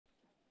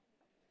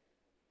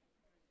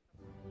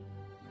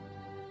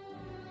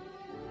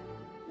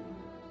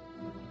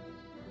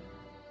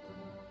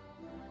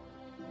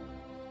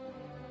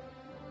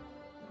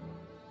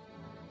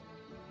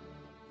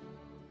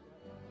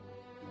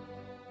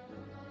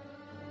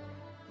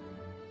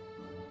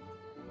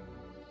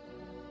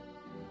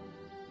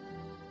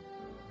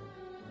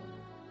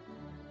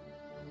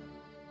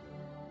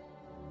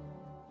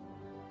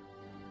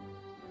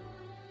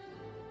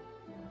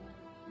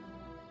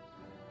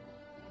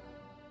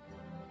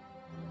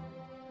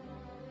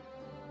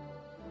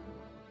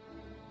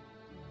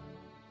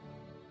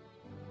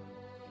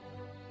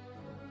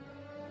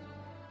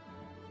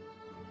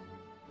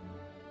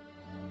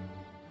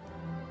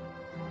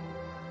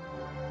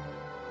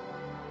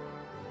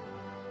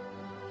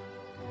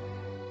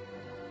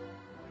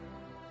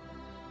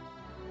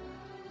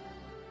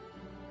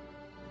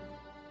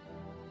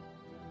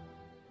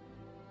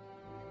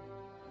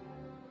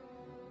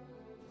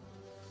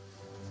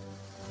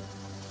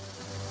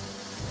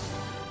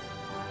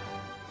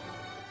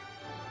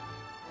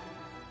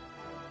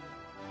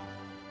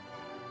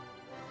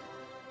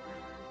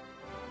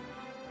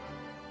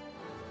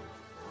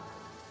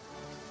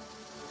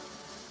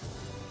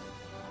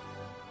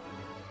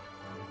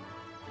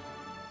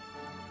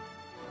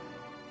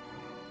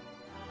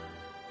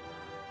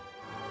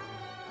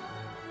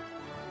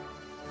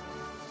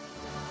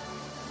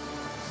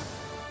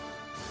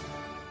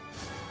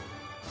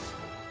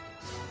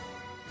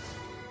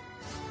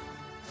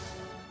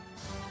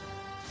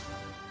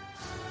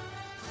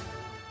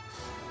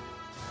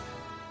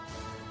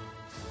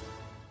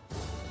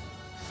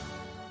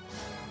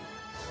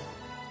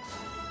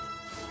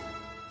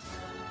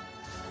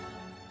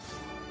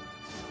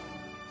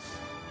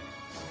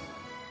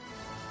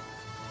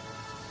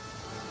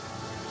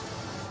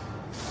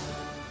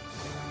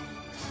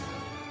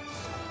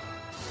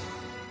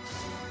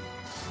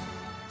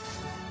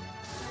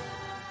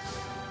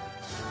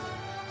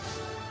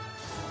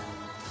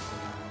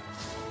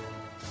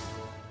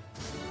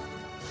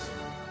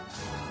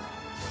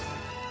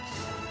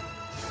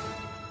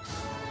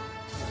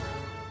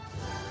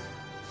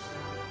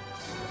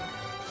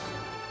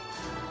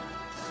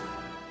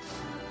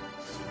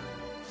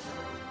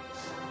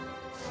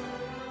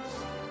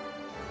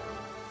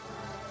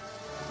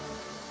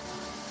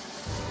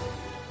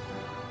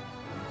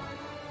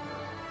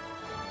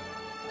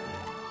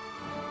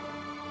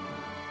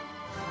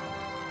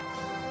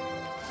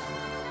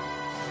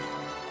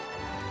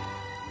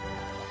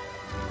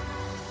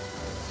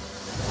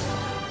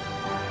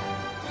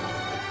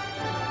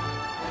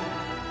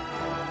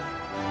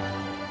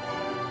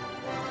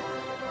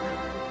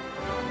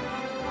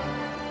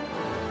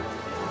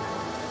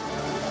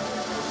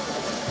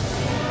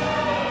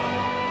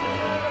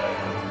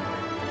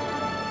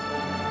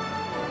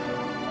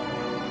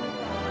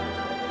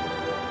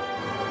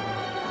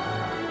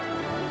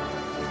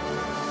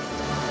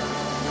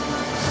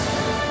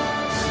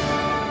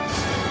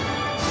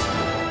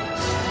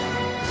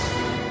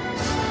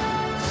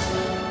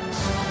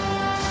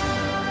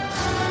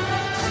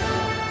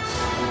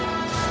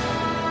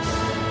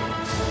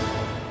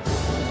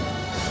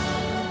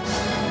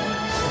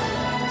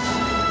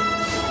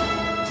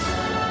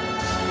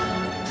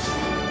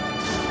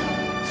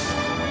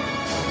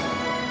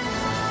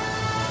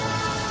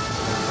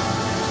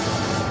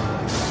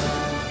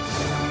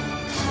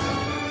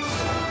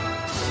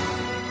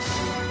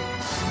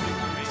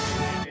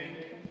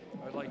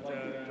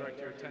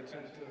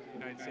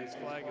this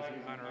flag as we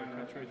honor our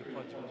country, the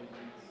Pledge of Allegiance.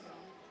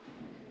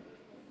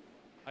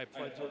 I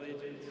pledge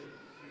allegiance to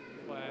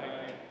the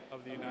flag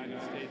of the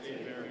United States of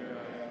America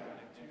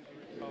and to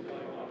the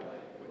republic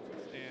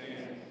which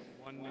stands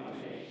one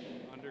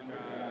nation, under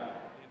God,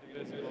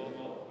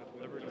 indivisible,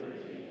 with liberty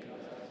and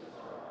justice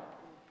for all.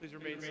 Please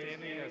remain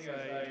standing as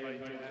I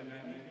invite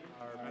Jeanette,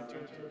 our mentor,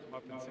 to come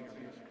up and sing our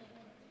national.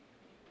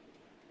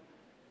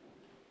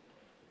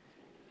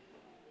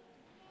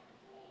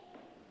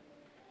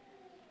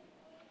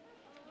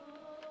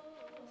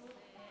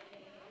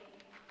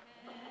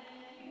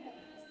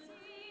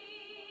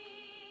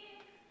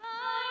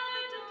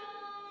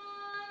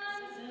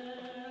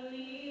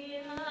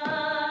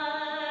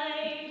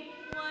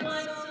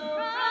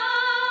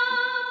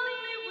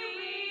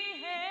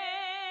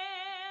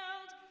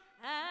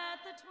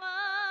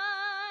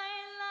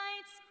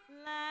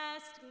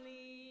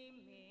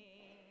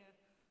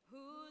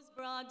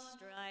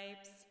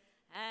 Stripes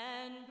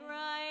and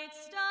bright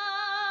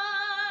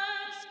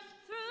stars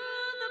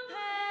through the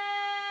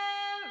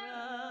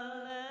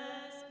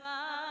perilous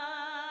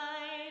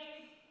fight.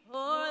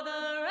 O'er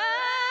the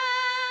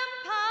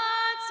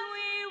ramparts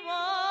we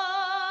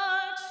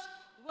watched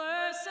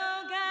were so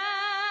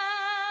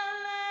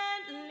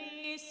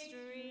gallantly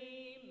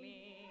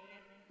streaming,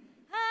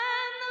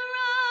 and the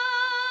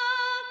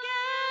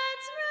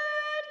rocket's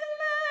red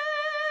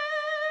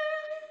glare,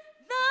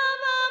 the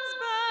bombs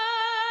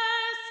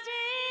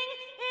bursting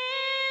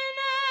in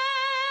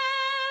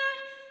air,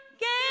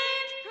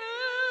 gave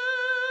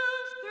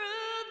proof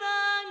through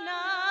the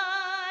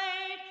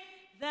night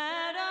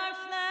that our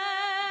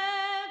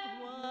flag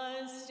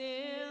was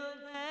still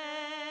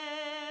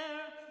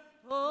there.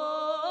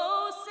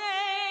 Oh,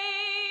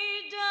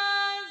 say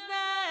does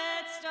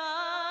that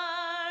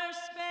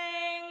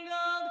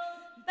star-spangled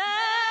banner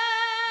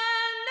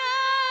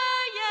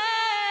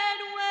yet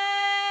wave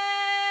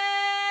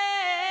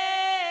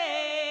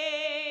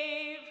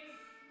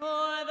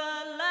o'er the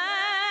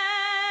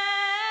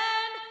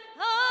land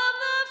of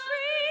the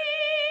free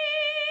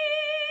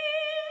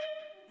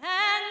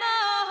and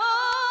the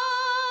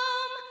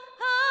home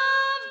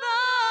of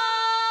the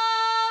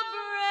brave?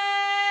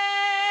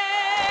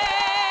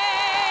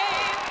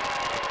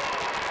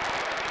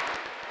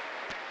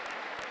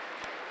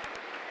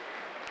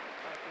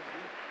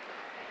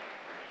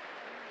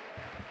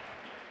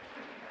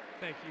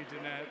 Thank you,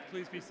 Jeanette.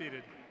 Please be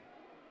seated.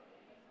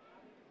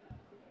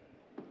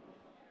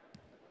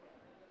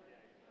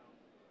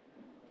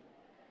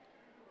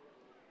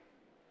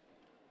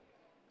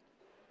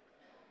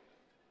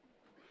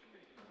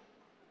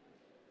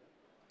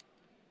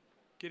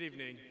 Good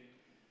evening.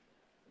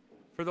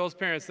 For those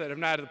parents that have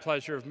not had the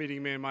pleasure of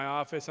meeting me in my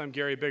office, I'm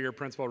Gary Bigger,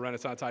 principal of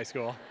Renaissance High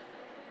School.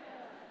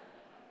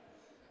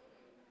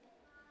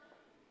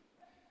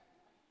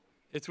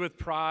 It's with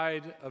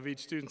pride of each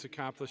student's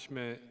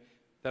accomplishment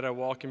that I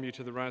welcome you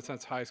to the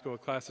Renaissance High School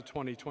Class of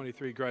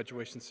 2023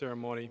 graduation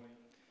ceremony.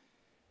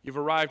 You've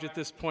arrived at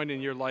this point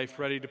in your life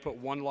ready to put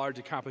one large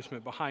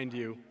accomplishment behind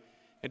you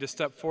and to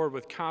step forward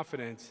with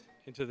confidence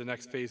into the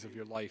next phase of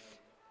your life.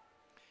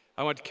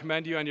 I want to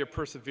commend you on your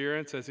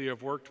perseverance as you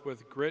have worked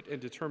with grit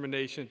and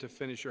determination to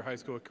finish your high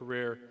school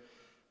career.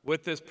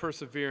 With this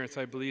perseverance,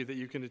 I believe that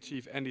you can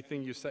achieve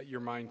anything you set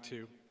your mind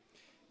to.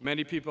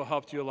 Many people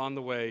helped you along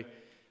the way.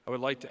 I would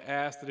like to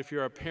ask that if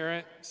you're a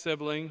parent,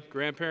 sibling,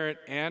 grandparent,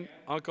 aunt,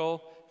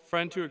 uncle,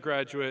 friend to a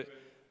graduate,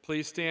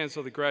 please stand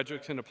so the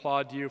graduate can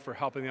applaud you for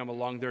helping them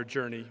along their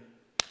journey.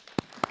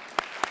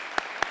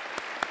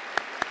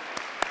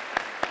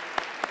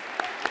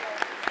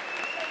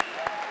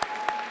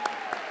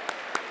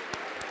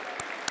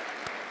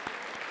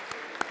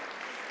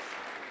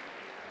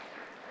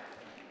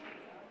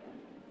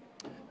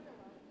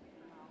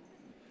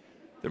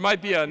 There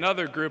might be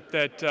another group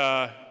that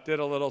did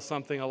a little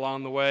something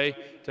along the way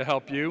to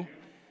help you.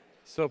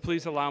 So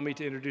please allow me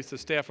to introduce the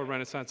staff of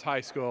Renaissance High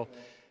School.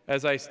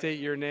 As I state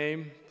your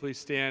name, please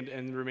stand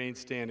and remain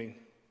standing.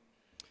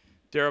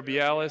 Daryl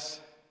Bialis,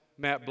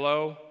 Matt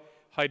Blow,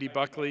 Heidi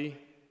Buckley,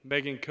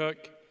 Megan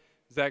Cook,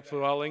 Zach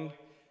Flewelling,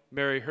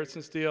 Mary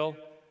Herzensteel,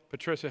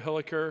 Patricia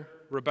Hilliker,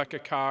 Rebecca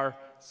Carr,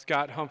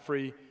 Scott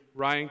Humphrey,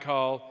 Ryan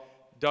Call,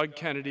 Doug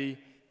Kennedy,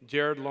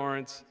 Jared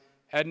Lawrence,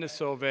 Edna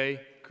Sove,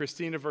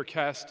 Christina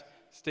Verkest,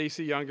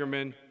 Stacy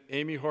Youngerman,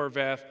 Amy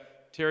Horvath,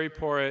 Terry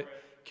Porritt,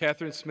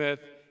 Catherine Smith,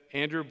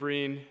 Andrew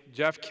Breen,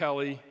 Jeff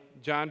Kelly,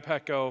 John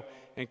Pecco,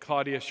 and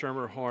Claudia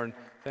Shermer-Horn.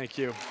 Thank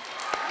you.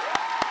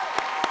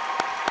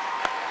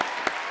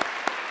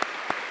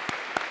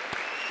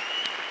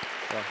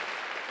 So,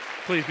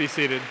 please be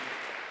seated.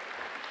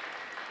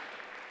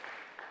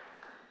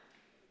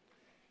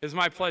 It is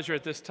my pleasure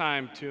at this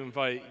time to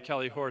invite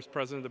Kelly Horst,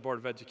 President of the Board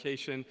of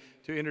Education,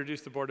 to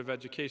introduce the Board of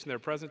Education that are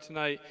present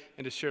tonight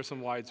and to share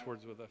some wise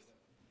words with us.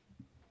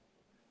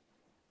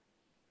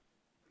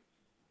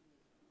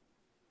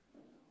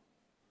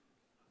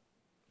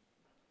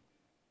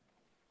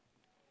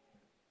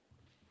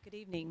 Good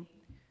evening.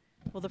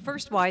 Well, the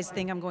first wise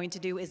thing I'm going to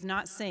do is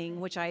not sing,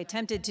 which I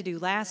attempted to do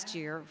last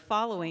year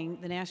following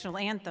the national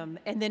anthem,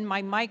 and then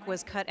my mic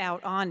was cut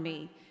out on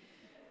me.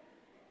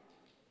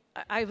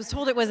 I was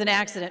told it was an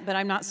accident, but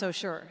I'm not so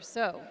sure.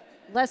 So,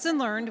 lesson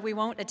learned, we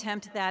won't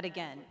attempt that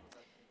again.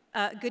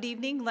 Good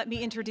evening. Let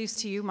me introduce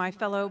to you my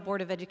fellow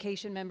Board of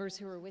Education members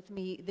who are with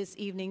me this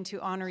evening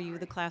to honor you,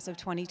 the class of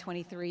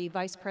 2023.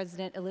 Vice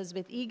President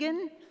Elizabeth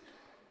Egan.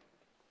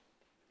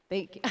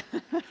 Thank you.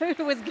 It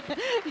was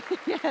good.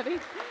 Yeah,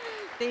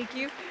 thank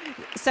you.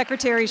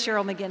 Secretary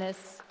Cheryl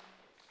McGinnis.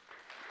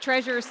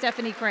 Treasurer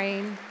Stephanie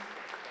Crane.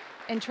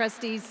 And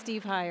Trustees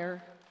Steve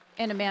Heyer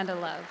and Amanda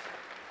Love.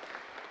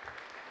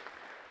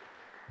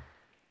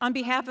 On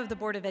behalf of the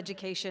Board of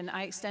Education,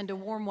 I extend a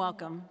warm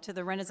welcome to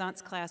the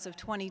Renaissance class of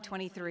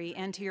 2023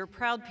 and to your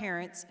proud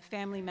parents,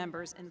 family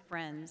members, and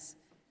friends.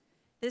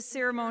 This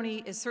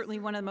ceremony is certainly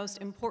one of the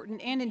most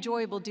important and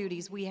enjoyable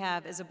duties we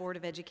have as a Board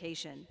of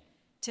Education.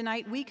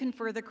 Tonight, we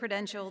confer the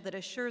credential that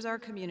assures our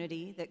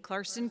community that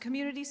Clarkston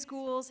Community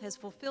Schools has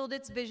fulfilled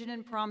its vision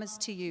and promise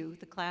to you,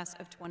 the class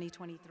of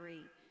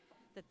 2023,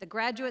 that the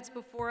graduates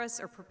before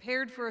us are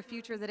prepared for a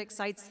future that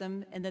excites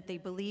them and that they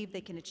believe they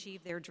can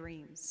achieve their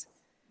dreams.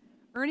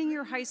 Earning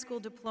your high school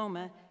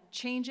diploma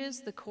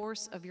changes the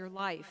course of your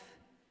life.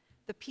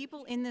 The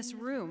people in this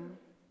room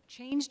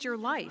changed your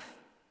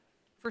life.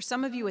 For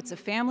some of you, it's a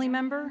family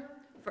member.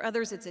 For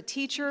others, it's a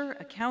teacher,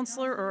 a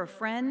counselor, or a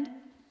friend.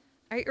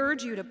 I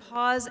urge you to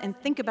pause and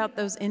think about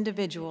those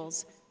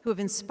individuals who have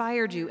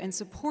inspired you and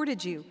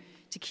supported you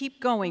to keep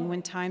going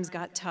when times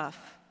got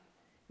tough.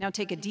 Now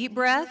take a deep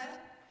breath.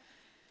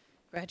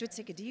 Graduates,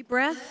 take a deep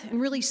breath and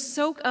really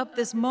soak up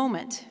this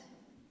moment.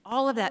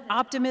 All of that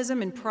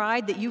optimism and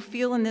pride that you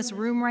feel in this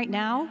room right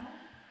now,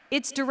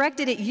 it's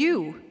directed at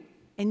you,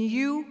 and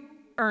you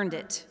earned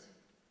it.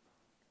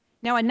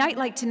 Now, a night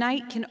like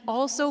tonight can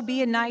also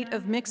be a night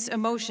of mixed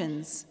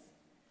emotions.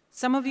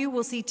 Some of you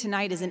will see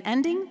tonight as an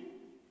ending,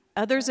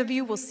 others of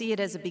you will see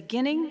it as a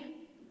beginning,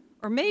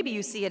 or maybe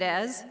you see it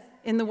as,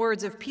 in the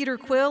words of Peter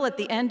Quill at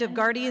the end of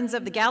Guardians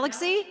of the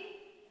Galaxy,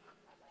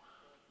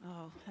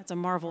 oh, that's a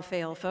Marvel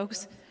fail,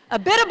 folks, a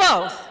bit of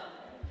both.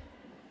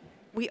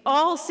 We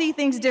all see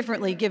things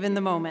differently given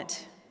the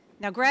moment.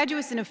 Now,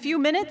 graduates, in a few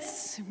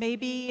minutes,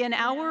 maybe an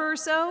hour or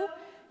so,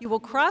 you will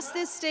cross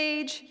this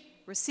stage,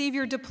 receive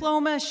your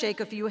diploma,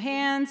 shake a few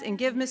hands, and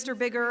give Mr.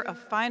 Bigger a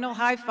final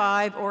high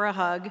five or a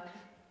hug.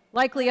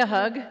 Likely a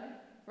hug,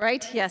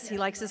 right? Yes, he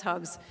likes his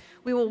hugs.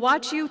 We will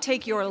watch you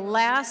take your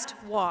last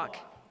walk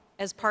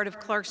as part of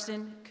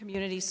Clarkston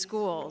Community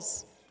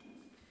Schools.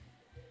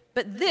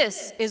 But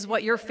this is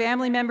what your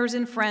family members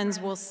and friends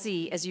will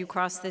see as you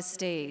cross this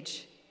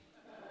stage.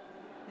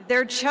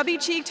 Their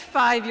chubby-cheeked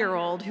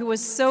 5-year-old who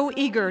was so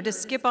eager to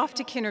skip off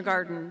to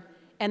kindergarten,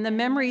 and the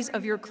memories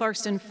of your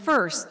Clarkston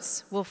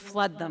firsts will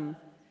flood them.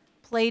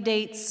 Play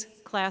dates,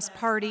 class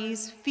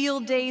parties,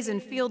 field days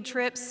and field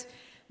trips,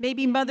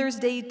 maybe Mother's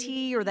Day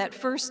tea or that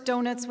first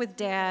donuts with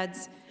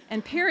dads,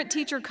 and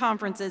parent-teacher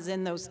conferences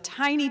in those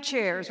tiny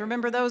chairs.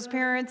 Remember those,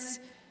 parents?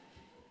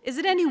 Is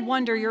it any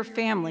wonder your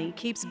family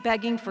keeps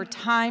begging for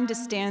time to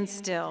stand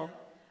still,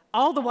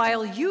 all the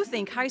while you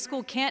think high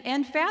school can't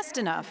end fast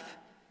enough?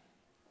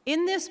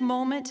 In this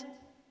moment,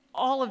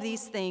 all of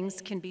these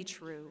things can be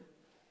true.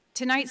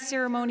 Tonight's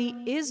ceremony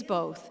is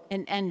both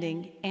an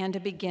ending and a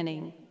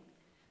beginning.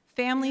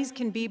 Families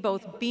can be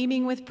both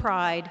beaming with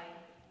pride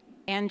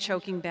and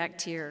choking back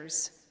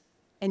tears.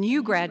 And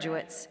you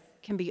graduates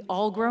can be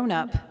all grown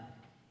up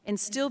and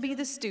still be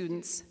the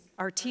students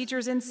our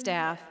teachers and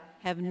staff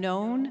have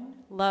known,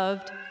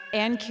 loved,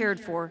 and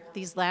cared for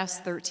these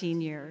last 13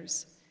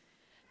 years.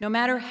 No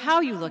matter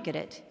how you look at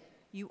it,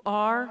 you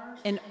are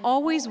and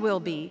always will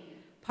be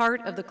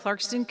part of the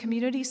Clarkston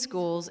Community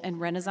Schools and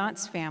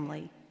Renaissance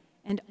family,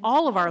 and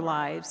all of our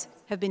lives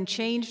have been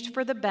changed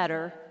for the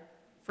better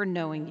for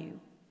knowing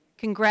you.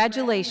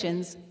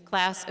 Congratulations,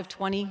 class of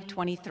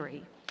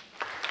 2023.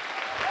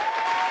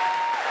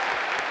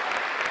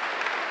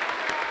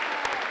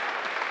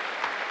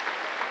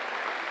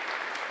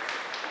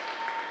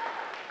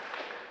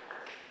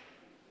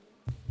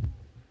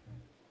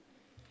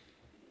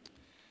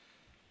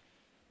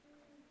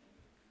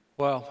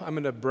 Well, I'm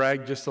going to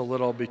brag just a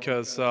little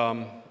because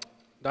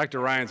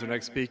Dr. Ryan's our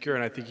next speaker,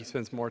 and I think he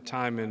spends more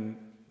time in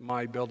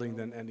my building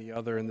than any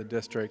other in the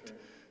district,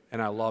 and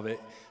I love it.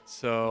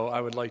 So I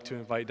would like to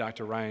invite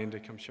Dr. Ryan to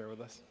come share with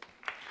us.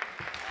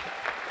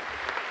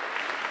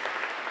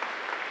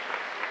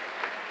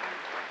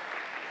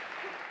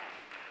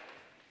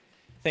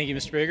 Thank you,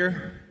 Mr.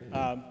 Bigger.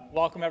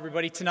 Welcome,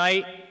 everybody,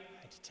 tonight.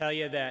 I have to tell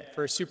you that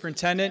for a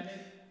superintendent,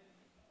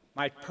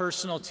 my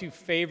personal 2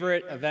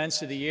 favorite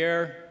events of the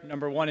year,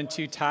 number 1 and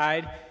 2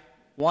 tied.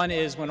 One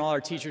is when all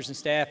our teachers and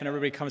staff and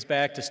everybody comes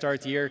back to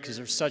start the year because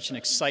there's such an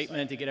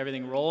excitement to get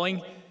everything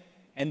rolling.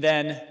 And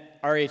then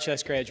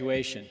RHS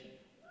graduation,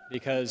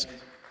 because,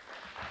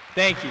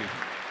 thank you.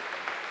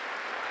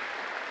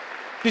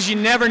 Because you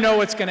never know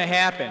what's going to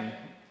happen,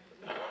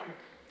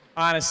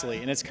 honestly.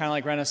 And it's kind of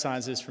like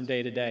Renaissance is from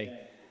day to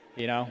day,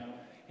 you know?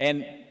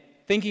 And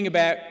thinking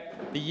about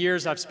the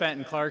years I've spent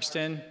in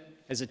Clarkston,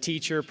 as a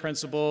teacher,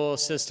 principal,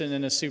 assistant,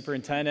 and a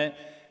superintendent,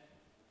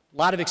 a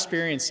lot of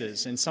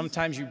experiences, and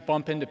sometimes you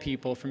bump into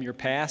people from your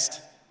past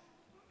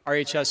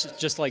RHS is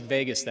just like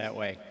Vegas that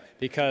way,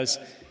 because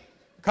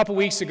a couple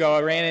weeks ago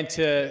I ran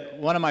into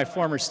one of my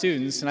former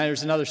students, and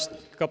there's another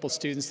couple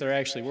students that are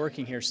actually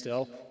working here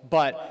still,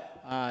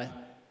 but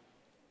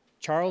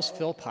Charles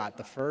Philpott,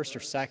 the first or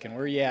second,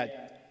 where are you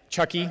at?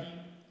 Chucky,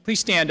 please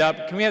stand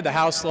up. Can we have the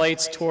house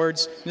lights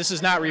towards? This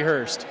is not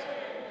rehearsed.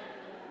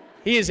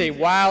 He is a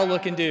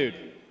wild-looking dude.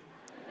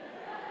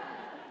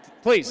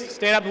 Please,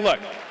 stand up and look.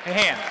 A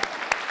hand.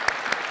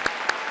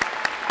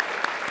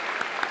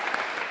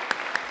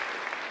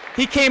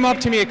 He came up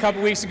to me a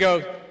couple weeks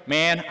ago,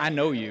 man, I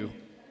know you.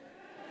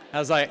 I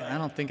was like, I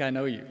don't think I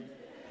know you.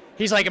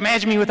 He's like,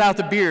 imagine me without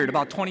the beard,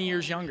 about 20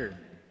 years younger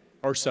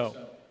or so.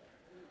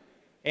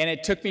 And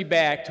it took me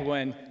back to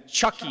when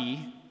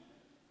Chucky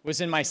was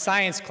in my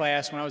science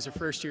class when I was a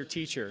first-year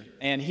teacher,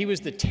 and he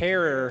was the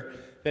terror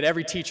that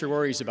every teacher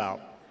worries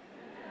about.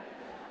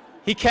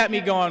 He kept me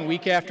going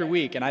week after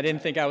week, and I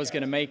didn't think I was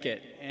going to make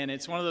it. And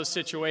it's one of those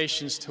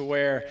situations to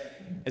where,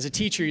 as a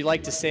teacher, you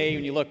like to say,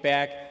 when you look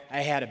back,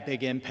 I had a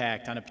big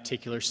impact on a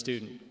particular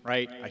student,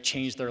 right? I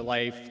changed their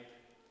life,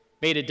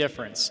 made a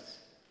difference.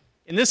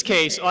 In this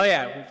case, oh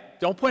yeah,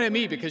 don't point at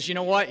me, because you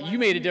know what? You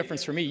made a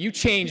difference for me. You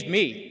changed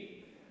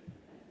me.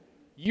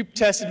 You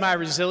tested my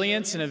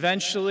resilience, and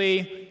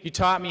eventually you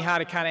taught me how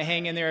to kind of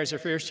hang in there as a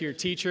first-year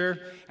teacher.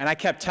 And I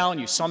kept telling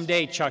you,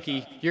 someday,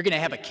 Chucky, you're going to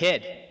have a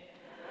kid.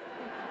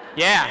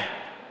 Yeah,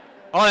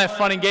 all that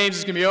fun and games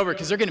is going to be over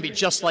because they're going to be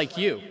just like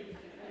you.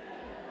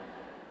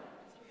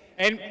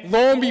 And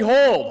lo and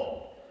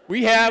behold,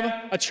 we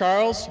have a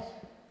Charles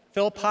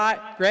Philpott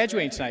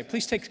graduating tonight.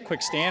 Please take a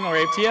quick stand. I'll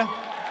wave to you.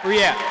 Where are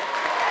you at?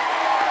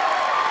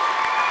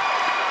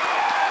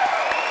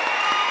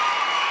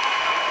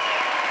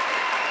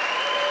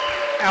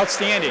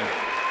 Outstanding.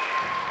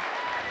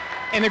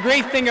 And the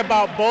great thing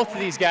about both of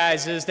these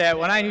guys is that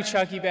when I knew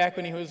Chucky back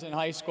when he was in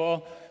high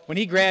school, when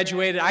he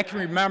graduated, I can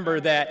remember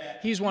that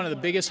he's one of the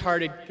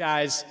biggest-hearted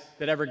guys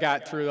that ever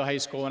got through the high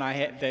school when I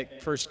had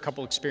that first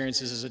couple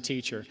experiences as a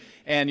teacher.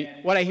 And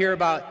what I hear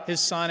about his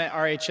son at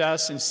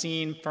RHS and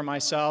seeing for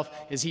myself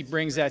is he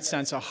brings that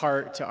sense of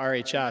heart to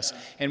RHS.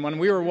 And when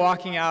we were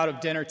walking out of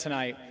dinner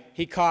tonight,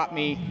 he caught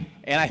me,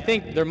 and I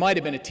think there might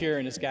have been a tear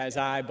in this guy's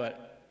eye,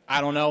 but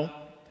I don't know.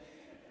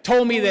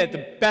 Told me that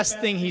the best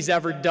thing he's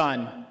ever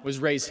done was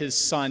raise his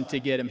son to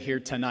get him here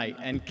tonight.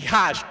 And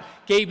gosh,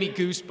 gave me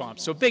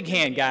goosebumps. So big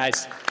hand,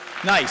 guys.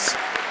 Nice.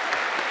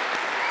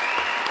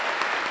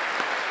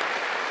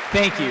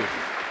 Thank you.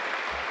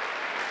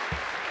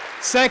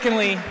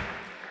 Secondly,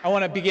 I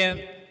want to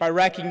begin by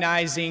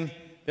recognizing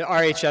the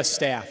RHS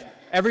staff.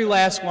 Every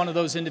last one of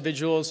those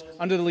individuals,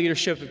 under the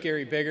leadership of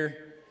Gary Bigger,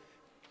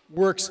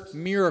 works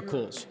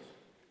miracles.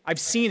 I've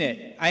seen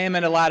it. I am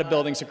in a lot of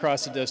buildings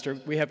across the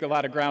district. We have a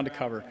lot of ground to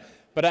cover.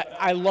 But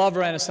I love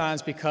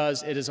Renaissance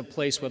because it is a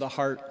place with a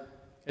heart.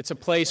 It's a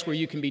place where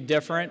you can be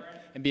different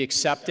and be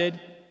accepted.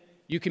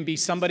 You can be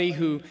somebody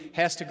who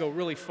has to go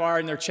really far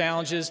in their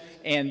challenges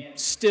and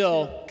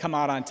still come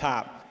out on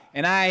top.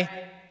 And I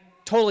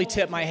totally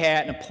tip my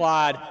hat and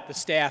applaud the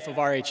staff of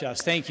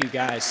RHS. Thank you,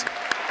 guys.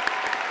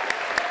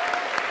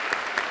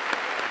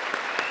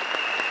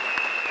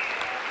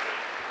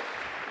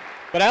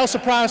 But I also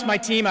promised my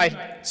team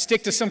I'd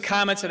stick to some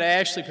comments that I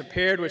actually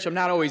prepared, which I'm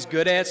not always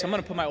good at, so I'm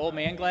going to put my old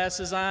man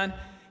glasses on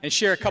and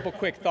share a couple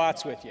quick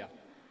thoughts with you.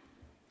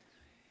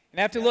 And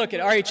I have to look at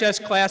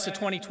RHS class of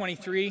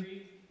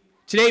 2023.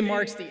 Today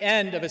marks the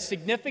end of a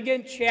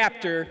significant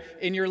chapter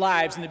in your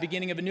lives and the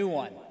beginning of a new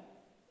one.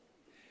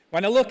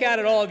 When I look out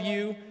at all of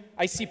you,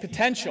 I see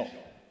potential.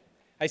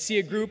 I see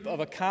a group of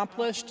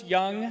accomplished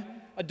young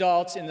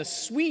adults in the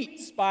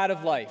sweet spot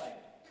of life.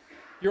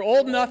 You're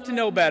old enough to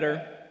know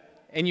better,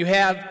 and you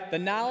have the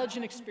knowledge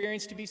and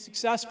experience to be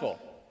successful.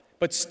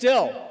 But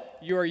still,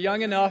 you are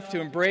young enough to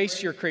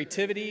embrace your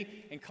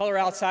creativity and color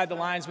outside the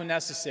lines when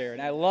necessary.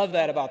 And I love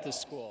that about this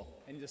school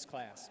and this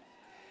class.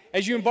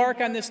 As you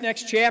embark on this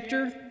next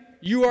chapter,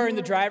 you are in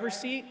the driver's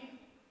seat.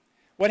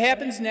 What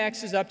happens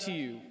next is up to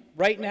you.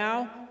 Right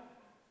now,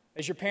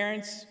 as your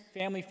parents,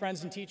 family,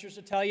 friends, and teachers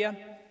will tell you,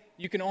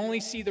 you can only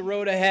see the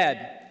road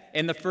ahead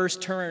and the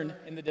first turn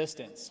in the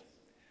distance.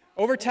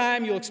 Over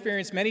time, you'll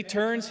experience many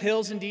turns,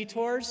 hills, and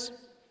detours.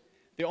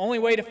 The only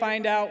way to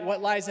find out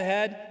what lies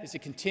ahead is to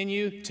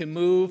continue to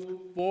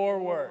move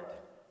forward.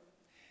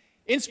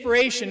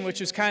 Inspiration,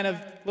 which is kind of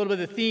a little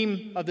bit of the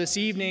theme of this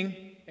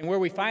evening and where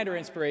we find our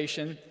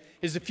inspiration,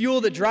 is the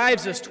fuel that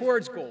drives us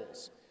towards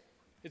goals.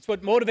 It's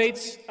what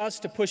motivates us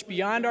to push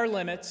beyond our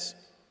limits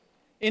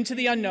into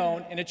the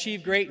unknown and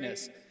achieve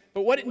greatness.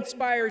 But what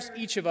inspires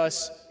each of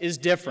us is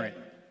different.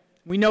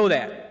 We know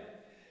that.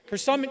 For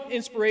some,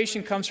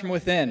 inspiration comes from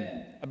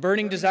within, a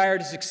burning desire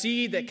to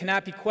succeed that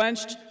cannot be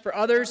quenched. For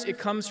others, it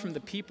comes from the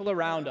people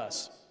around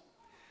us.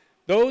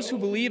 Those who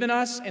believe in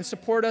us and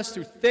support us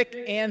through thick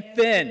and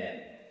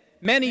thin,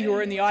 many who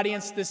are in the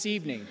audience this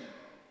evening.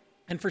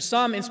 And for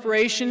some,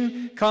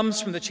 inspiration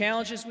comes from the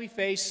challenges we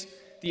face,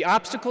 the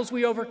obstacles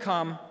we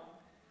overcome,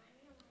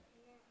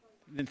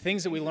 and the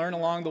things that we learn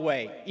along the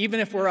way, even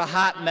if we're a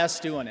hot mess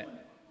doing it.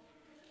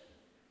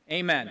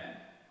 Amen.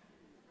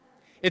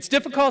 It's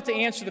difficult to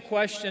answer the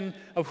question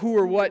of who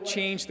or what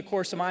changed the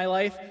course of my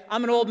life.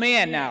 I'm an old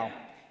man now,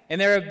 and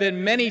there have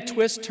been many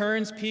twists,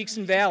 turns, peaks,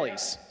 and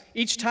valleys.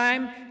 Each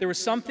time, there was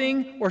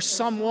something or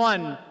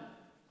someone,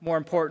 more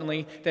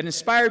importantly, that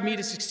inspired me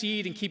to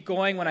succeed and keep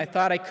going when I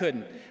thought I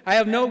couldn't. I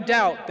have no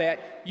doubt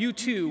that you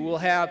too will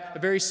have a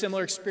very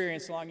similar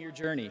experience along your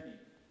journey.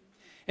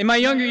 In my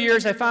younger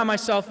years, I found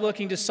myself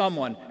looking to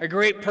someone, a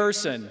great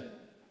person,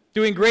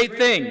 doing great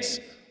things.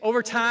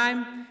 Over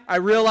time, I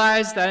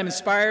realized that I'm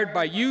inspired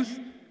by youth,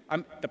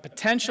 the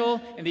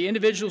potential, and the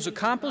individuals who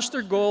accomplish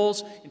their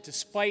goals, and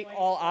despite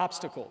all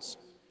obstacles.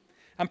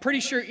 I'm pretty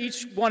sure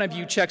each one of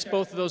you checks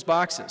both of those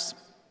boxes.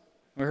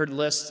 We heard a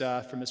list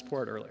from Ms.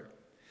 Port earlier.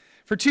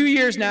 For 2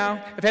 years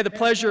now, I've had the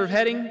pleasure of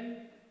heading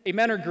a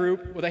mentor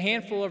group with a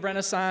handful of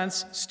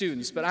Renaissance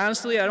students, but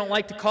honestly, I don't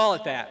like to call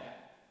it that.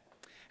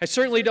 I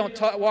certainly don't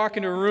walk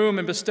into a room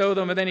and bestow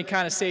them with any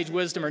kind of sage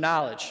wisdom or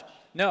knowledge.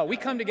 No, we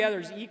come together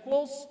as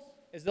equals,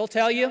 as they'll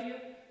tell you.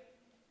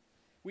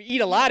 We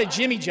eat a lot of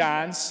Jimmy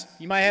John's.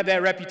 You might have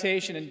that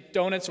reputation in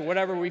donuts or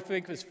whatever we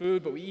think is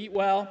food, but we eat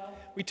well.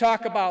 We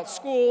talk about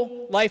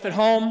school, life at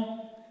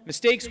home,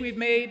 mistakes we've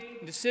made,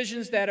 and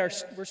decisions that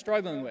we're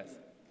struggling with.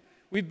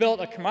 We've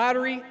built a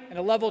camaraderie and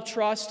a level of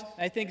trust,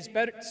 and I think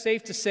it's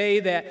safe to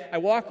say that I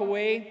walk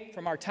away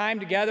from our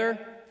time together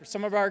for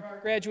some of our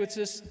graduates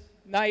this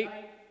night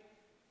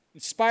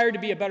inspired to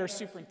be a better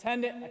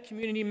superintendent, a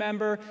community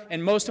member,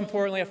 and most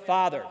importantly, a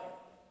father.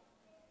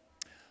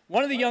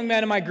 One of the young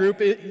men in my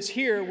group is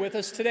here with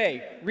us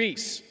today,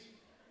 Reese.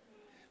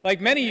 Like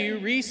many of you,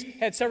 Reese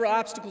had several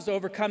obstacles to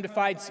overcome to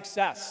find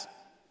success.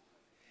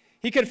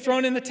 He could have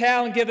thrown in the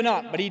towel and given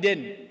up, but he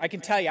didn't. I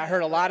can tell you, I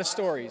heard a lot of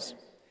stories.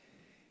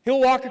 He'll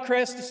walk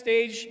across the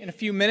stage in a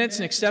few minutes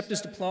and accept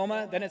his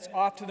diploma. Then it's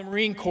off to the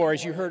Marine Corps,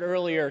 as you heard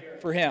earlier,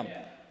 for him.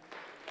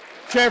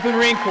 Chair for the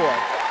Marine Corps.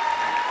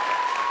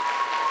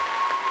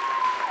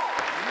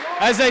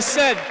 As I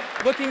said,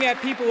 looking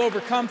at people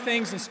overcome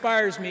things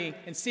inspires me,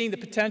 and seeing the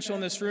potential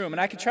in this room. And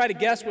I could try to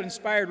guess what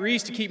inspired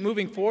Reese to keep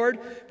moving forward,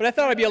 but I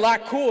thought it'd be a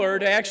lot cooler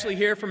to actually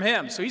hear from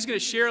him. So he's going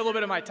to share a little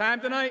bit of my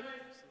time tonight.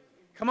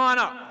 Come on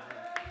up.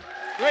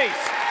 Reese.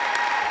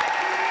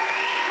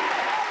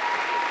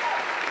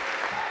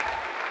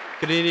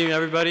 Good evening,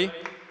 everybody.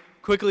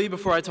 Quickly,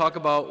 before I talk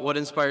about what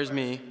inspires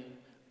me,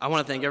 I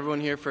want to thank everyone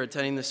here for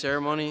attending the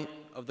ceremony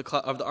of the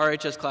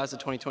RHS class of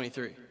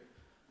 2023.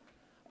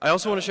 I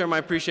also want to share my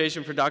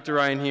appreciation for Dr.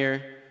 Ryan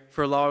here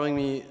for allowing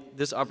me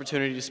this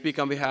opportunity to speak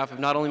on behalf of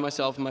not only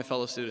myself and my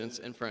fellow students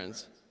and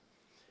friends.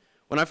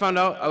 When I found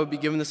out I would be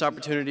given this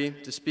opportunity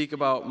to speak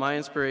about my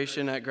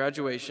inspiration at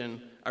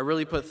graduation, I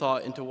really put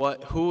thought into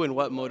who and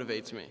what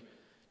motivates me.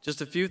 Just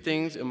a few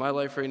things in my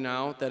life right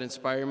now that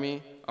inspire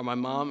me are my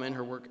mom and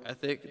her work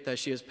ethic that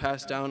she has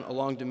passed down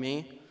along to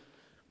me,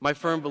 my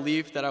firm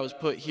belief that I was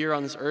put here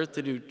on this earth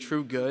to do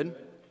true good,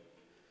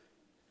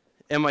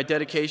 and my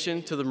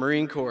dedication to the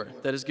Marine Corps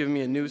that has given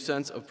me a new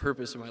sense of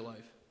purpose in my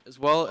life, as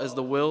well as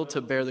the will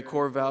to bear the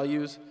core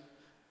values,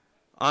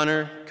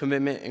 honor,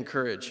 commitment, and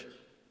courage.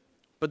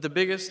 But the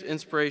biggest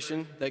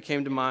inspiration that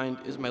came to mind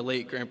is my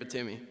late Grandpa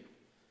Timmy.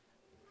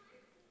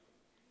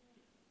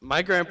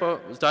 My grandpa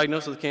was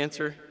diagnosed with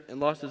cancer and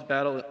lost his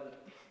battle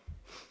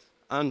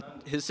on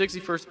his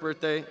 61st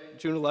birthday,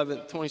 June 11,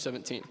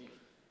 2017,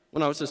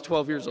 when I was just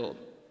 12 years old.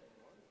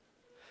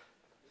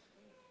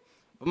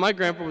 But my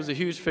grandpa was a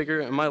huge figure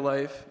in my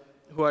life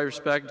who I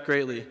respect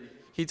greatly.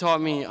 He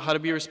taught me how to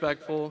be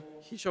respectful,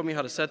 he showed me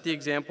how to set the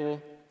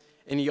example,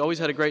 and he always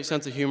had a great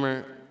sense of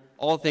humor,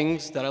 all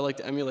things that I like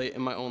to emulate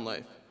in my own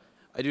life.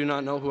 I do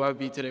not know who I would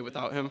be today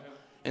without him,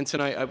 and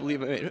tonight I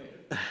believe I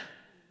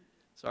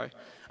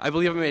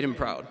made him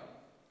proud.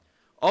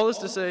 All this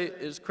to say,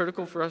 it is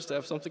critical for us to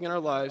have something in our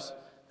lives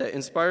that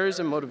inspires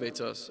and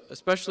motivates us,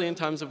 especially in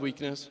times of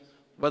weakness,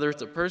 whether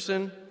it's a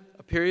person,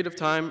 a period of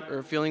time, or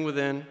a feeling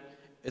within.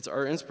 It's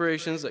our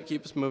inspirations that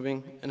keep us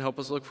moving and help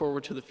us look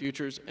forward to the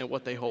futures and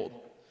what they hold.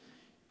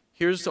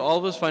 Here's to all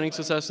of us finding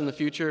success in the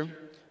future.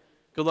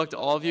 Good luck to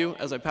all of you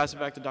as I pass it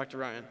back to Dr.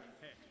 Ryan.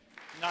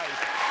 Nice.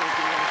 Thank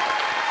you.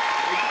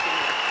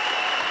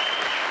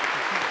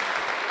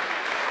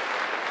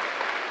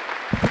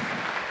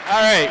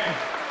 All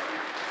right.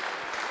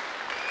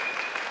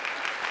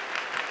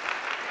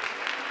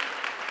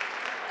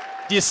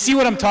 Do you see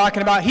what I'm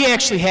talking about? He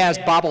actually has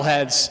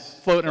bobbleheads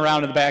floating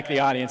around in the back of the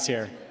audience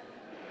here.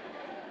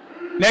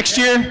 Next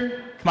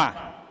year, come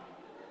on.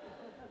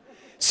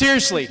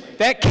 Seriously,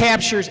 that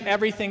captures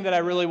everything that I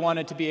really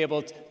wanted to be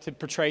able to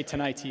portray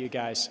tonight to you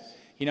guys.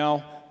 You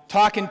know,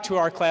 talking to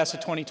our class of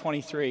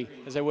 2023,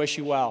 as I wish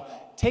you well,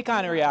 take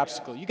on every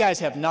obstacle. You guys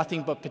have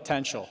nothing but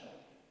potential,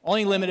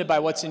 only limited by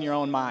what's in your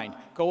own mind.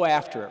 Go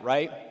after it,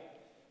 right?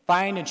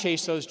 Find and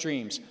chase those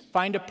dreams.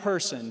 Find a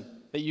person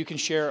that you can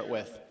share it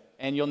with,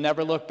 and you'll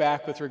never look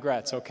back with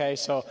regrets, okay?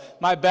 So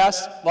my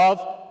best,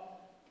 love,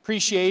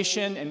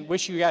 appreciation, and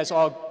wish you guys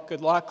all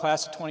good luck,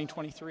 class of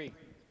 2023.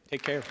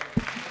 Take care.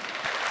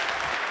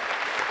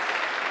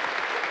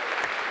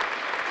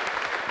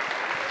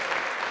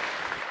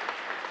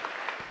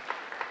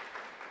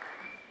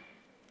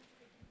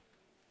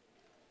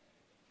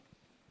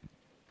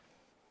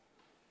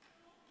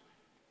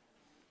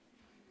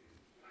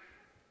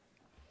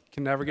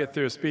 can never get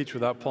through a speech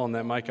without pulling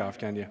that mic off,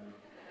 can you?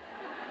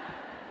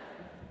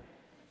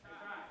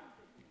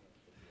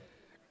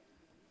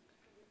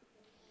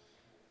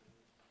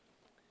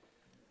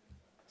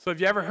 So have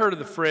you ever heard of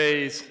the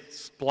phrase,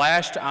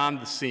 splashed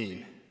on the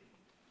scene?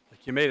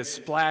 Like you made a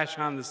splash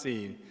on the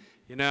scene,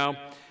 you know?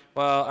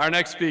 Well, our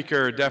next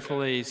speaker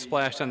definitely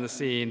splashed on the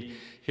scene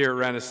here at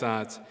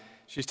Renaissance.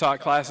 She's taught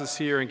classes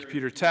here in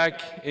computer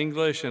tech,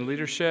 English, and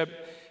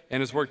leadership, and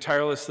has worked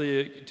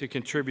tirelessly to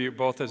contribute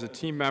both as a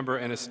team member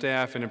and a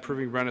staff in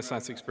improving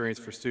Renaissance experience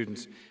for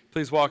students.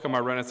 Please welcome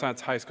our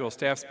Renaissance High School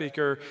staff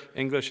speaker,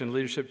 English and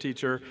leadership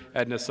teacher,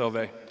 Edna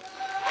Silve.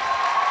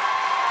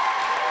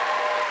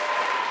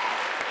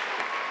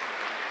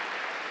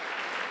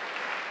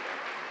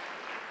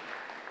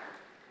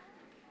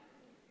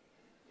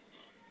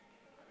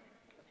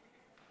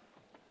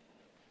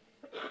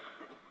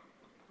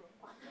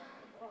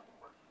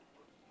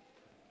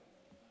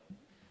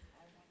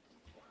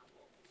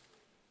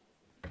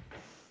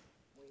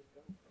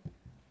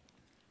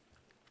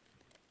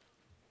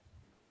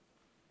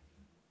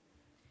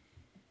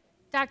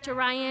 Dr.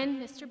 Ryan,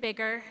 Mr.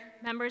 Bigger,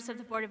 members of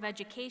the Board of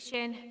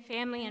Education,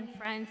 family and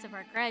friends of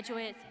our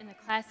graduates and the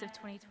class of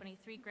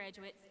 2023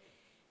 graduates,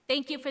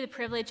 thank you for the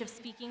privilege of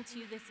speaking to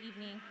you this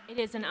evening. It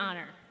is an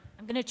honor.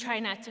 I'm going to try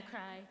not to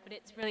cry, but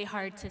it's really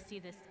hard to see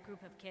this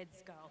group of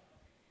kids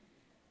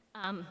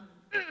go.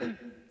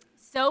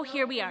 So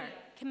here we are,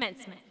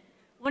 commencement,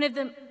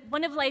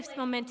 one of life's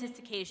momentous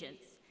occasions.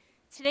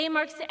 Today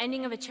marks the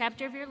ending of a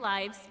chapter of your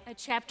lives, a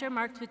chapter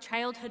marked with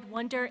childhood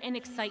wonder and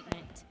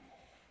excitement.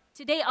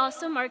 Today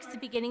also marks the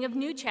beginning of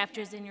new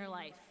chapters in your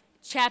life,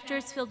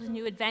 chapters filled with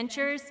new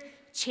adventures,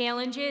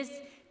 challenges,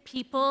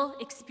 people,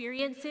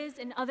 experiences,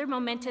 and other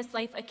momentous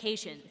life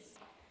occasions.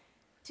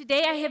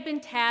 Today I have been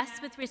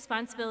tasked with the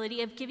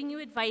responsibility of giving you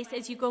advice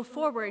as you go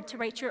forward to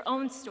write your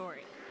own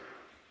story.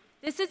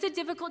 This is a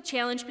difficult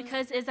challenge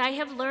because, as I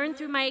have learned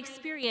through my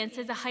experience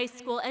as a high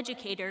school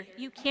educator,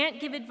 you can't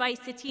give advice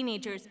to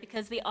teenagers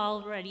because they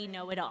already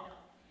know it all.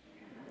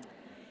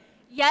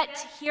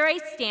 Yet, here I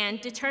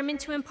stand,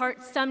 determined to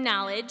impart some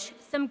knowledge,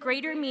 some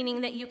greater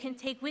meaning that you can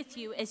take with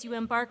you as you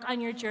embark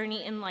on your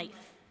journey in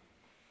life.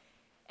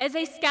 As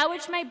I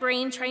scourged my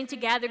brain trying to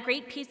gather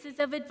great pieces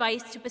of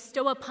advice to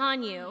bestow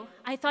upon you,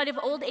 I thought of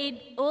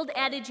old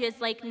adages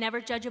like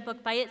never judge a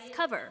book by its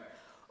cover,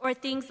 or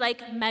things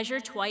like measure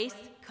twice,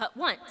 cut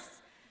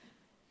once.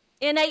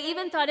 And I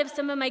even thought of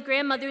some of my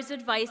grandmother's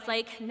advice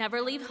like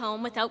never leave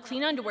home without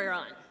clean underwear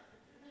on.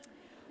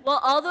 While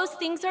all those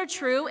things are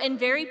true and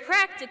very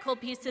practical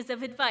pieces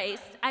of advice,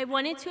 I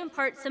wanted to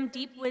impart some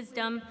deep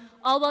wisdom,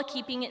 all while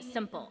keeping it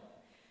simple.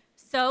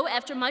 So,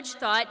 after much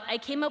thought, I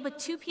came up with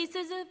two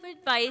pieces of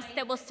advice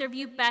that will serve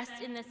you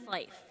best in this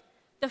life.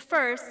 The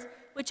first,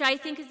 which I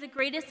think is the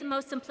greatest and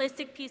most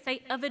simplistic piece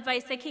of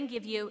advice I can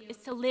give you, is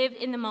to live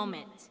in the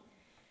moment.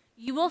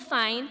 You will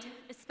find,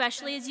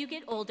 especially as you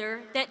get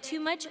older, that too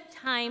much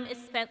time is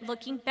spent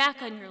looking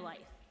back on your life,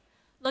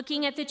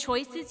 looking at the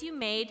choices you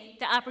made,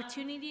 the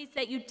opportunities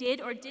that you did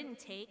or didn't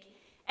take,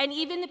 and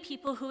even the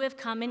people who have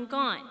come and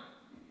gone.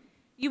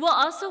 You will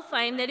also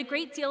find that a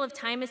great deal of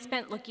time is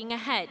spent looking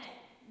ahead.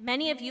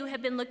 Many of you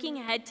have been looking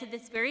ahead to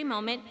this very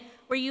moment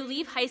where you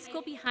leave high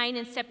school behind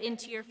and step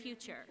into your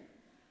future.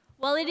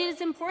 While it is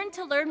important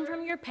to learn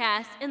from your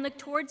past and look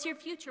towards your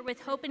future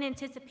with hope and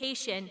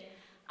anticipation,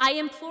 I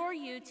implore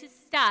you to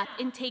stop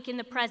and take in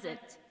the present.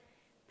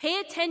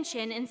 Pay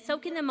attention and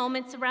soak in the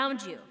moments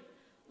around you.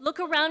 Look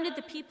around at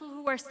the people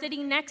who are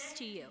sitting next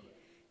to you.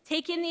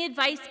 Take in the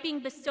advice being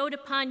bestowed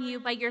upon you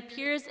by your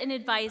peers and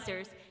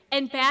advisors,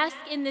 and bask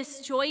in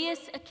this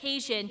joyous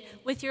occasion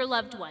with your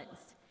loved ones.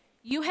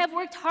 You have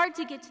worked hard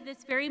to get to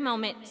this very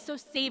moment, so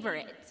savor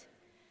it.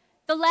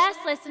 The last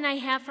lesson I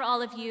have for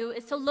all of you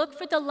is to look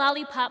for the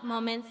lollipop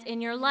moments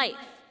in your life.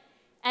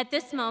 At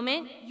this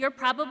moment, you're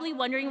probably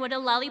wondering what a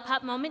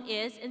lollipop moment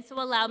is, and so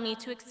allow me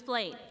to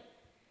explain.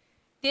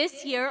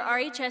 This year,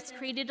 RHS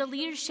created a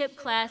leadership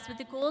class with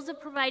the goals of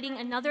providing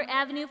another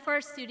avenue for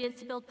our students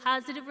to build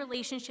positive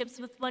relationships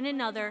with one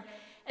another,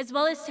 as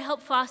well as to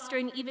help foster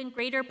an even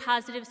greater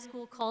positive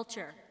school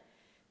culture.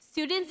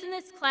 Students in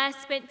this class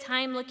spent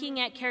time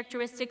looking at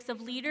characteristics of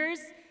leaders,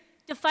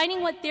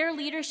 defining what their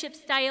leadership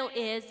style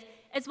is,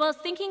 as well as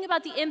thinking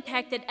about the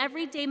impact that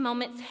everyday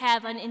moments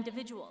have on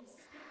individuals.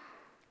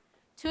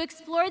 To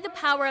explore the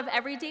power of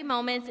everyday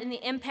moments and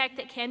the impact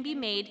that can be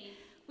made,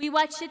 we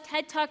watched a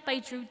TED Talk by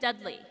Drew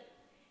Dudley.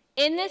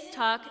 In this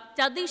talk,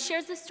 Dudley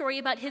shares a story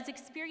about his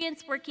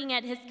experience working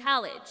at his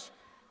college.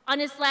 On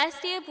his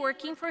last day of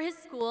working for his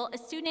school, a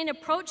student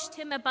approached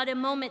him about a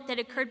moment that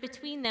occurred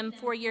between them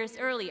 4 years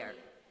earlier.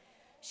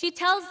 She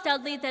tells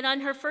Dudley that on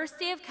her first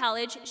day of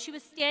college, she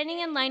was standing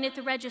in line at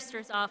the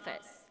registrar's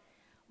office.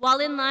 While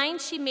in line,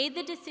 she made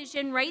the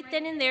decision right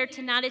then and there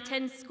to not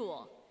attend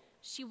school.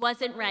 She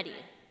wasn't ready.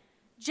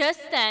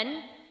 Just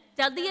then,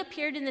 Dudley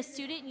appeared in the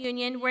student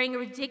union wearing a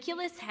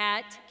ridiculous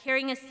hat,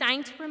 carrying a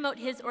sign to promote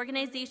his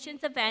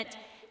organization's event,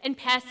 and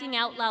passing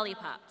out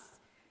lollipops.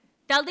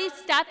 Dudley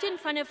stopped in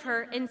front of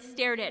her and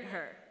stared at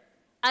her.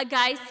 A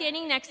guy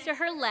standing next to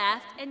her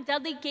laughed, and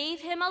Dudley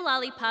gave him a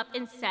lollipop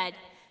and said,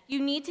 "You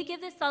need to give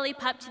this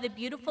lollipop to the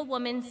beautiful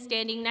woman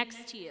standing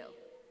next to you."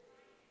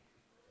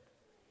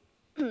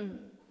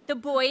 The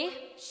boy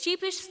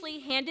sheepishly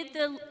handed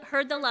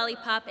her the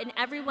lollipop, and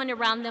everyone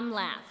around them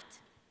laughed.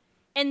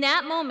 In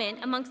that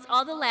moment, amongst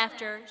all the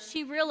laughter,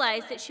 she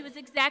realized that she was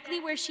exactly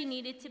where she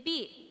needed to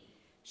be.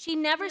 She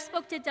never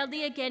spoke to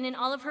Dudley again in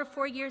all of her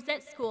 4 years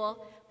at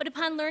school, but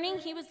upon learning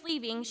he was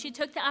leaving, she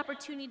took the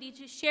opportunity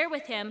to share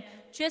with him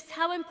just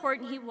how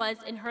important he was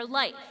in her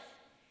life.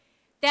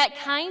 That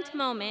kind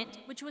moment,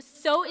 which was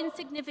so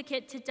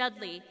insignificant to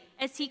Dudley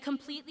as he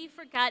completely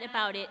forgot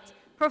about it,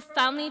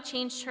 profoundly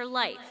changed her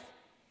life.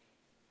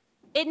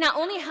 It not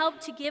only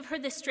helped to give her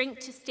the strength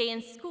to stay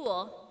in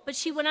school, but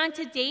she went on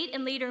to date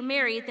and later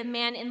marry the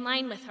man in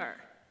line with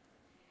her.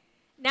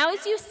 Now,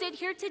 as you sit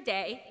here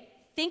today,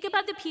 think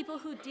about the people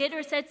who did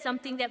or said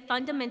something that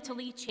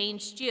fundamentally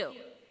changed you.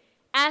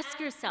 Ask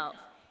yourself,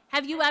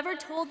 have you ever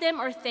told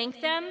them or thanked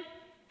them?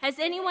 Has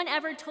anyone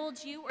ever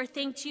told you or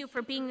thanked you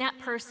for being that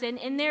person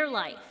in their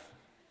life?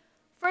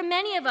 For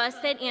many of us,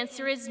 that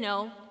answer is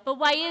no, but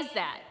why is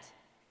that?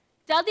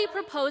 Dudley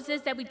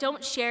proposes that we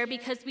don't share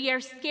because we are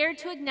scared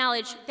to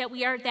acknowledge that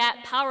we are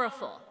that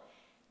powerful,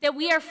 that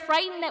we are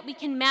frightened that we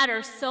can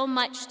matter so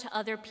much to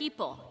other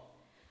people.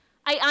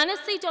 I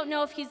honestly don't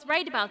know if he's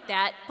right about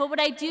that, but what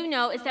I do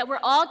know is that we're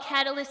all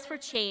catalysts for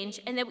change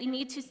and that we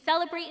need to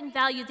celebrate and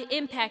value the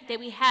impact that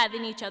we have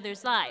in each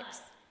other's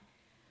lives.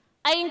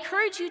 I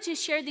encourage you to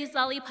share these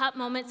lollipop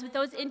moments with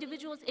those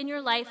individuals in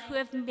your life who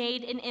have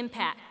made an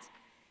impact.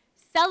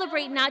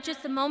 Celebrate not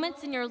just the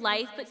moments in your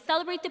life, but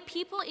celebrate the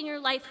people in your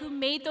life who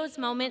made those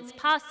moments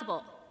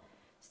possible.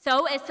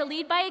 So, as to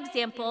lead by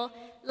example,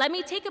 let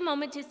me take a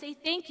moment to say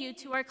thank you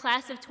to our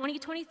class of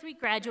 2023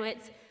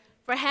 graduates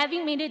for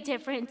having made a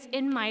difference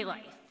in my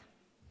life.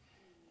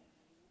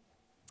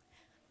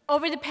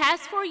 Over the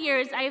past 4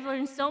 years, I have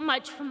learned so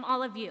much from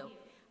all of you.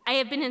 I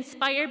have been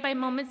inspired by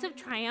moments of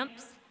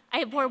triumphs. I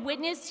have borne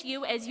witness to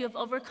you as you have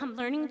overcome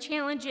learning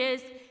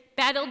challenges,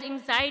 battled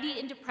anxiety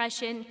and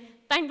depression,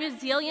 found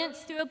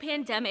resilience through a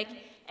pandemic,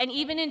 and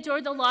even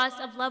endured the loss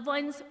of loved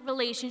ones,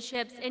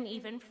 relationships, and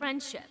even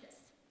friendships.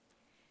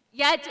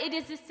 Yet, it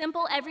is the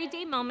simple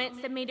everyday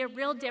moments that made a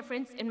real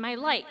difference in my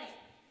life.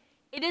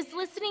 It is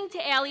listening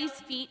to Allie's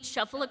feet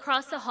shuffle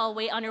across the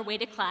hallway on her way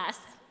to class.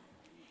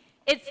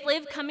 It's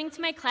Liv coming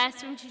to my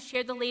classroom to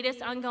share the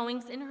latest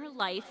ongoings in her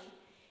life.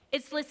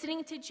 It's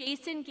listening to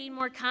Jason gain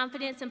more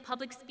confidence in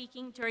public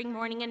speaking during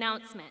morning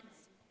announcements.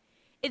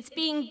 It's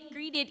being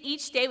greeted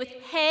each day with,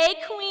 "Hey,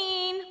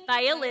 Queen,"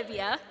 by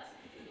Olivia.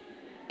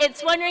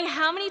 It's wondering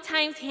how many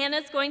times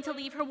Hannah's going to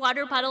leave her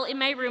water bottle in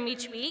my room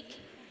each week,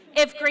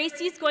 if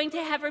Gracie's going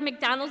to have her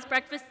McDonald's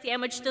breakfast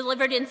sandwich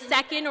delivered in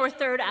second or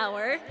third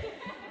hour,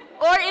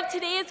 or if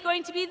today is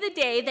going to be the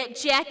day that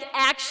Jack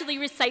actually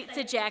recites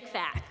a Jack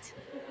fact.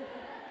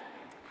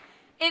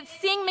 It's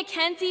seeing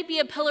Mackenzie be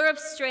a pillar of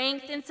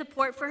strength and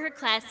support for her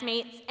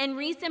classmates, and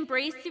Reese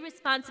embrace the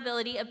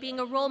responsibility of being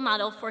a role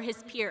model for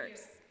his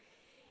peers.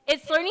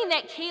 It's learning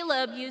that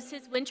Caleb used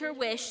his winter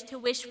wish to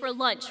wish for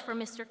lunch for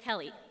Mr.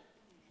 Kelly.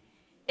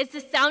 It's the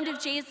sound of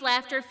Jay's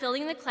laughter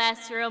filling the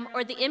classroom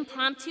or the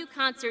impromptu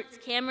concerts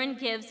Cameron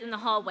gives in the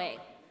hallway.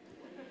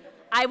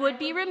 I would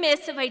be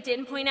remiss if I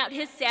didn't point out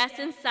his sass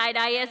and side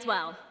eye as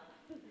well.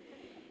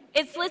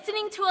 It's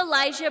listening to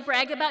Elijah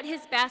brag about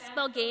his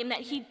basketball game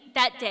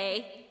that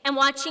day and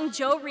watching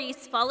Joe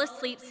Reese fall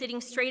asleep sitting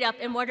straight up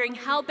and wondering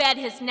how bad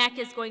his neck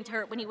is going to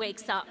hurt when he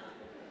wakes up.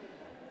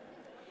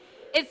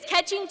 It's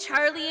catching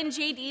Charlie and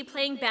JD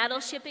playing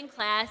Battleship in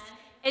class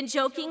and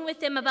joking with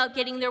them about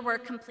getting their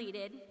work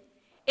completed.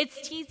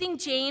 It's teasing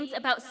James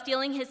about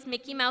stealing his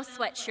Mickey Mouse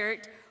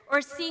sweatshirt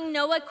or seeing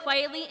Noah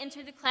quietly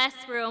enter the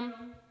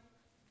classroom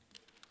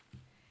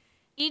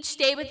each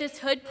day with his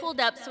hood pulled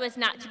up so as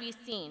not to be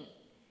seen.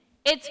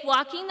 It's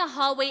walking the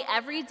hallway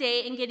every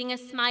day and getting a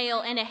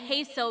smile and a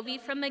 "Hey, Sophie"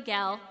 from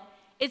Miguel.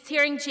 It's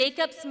hearing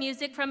Jacob's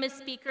music from his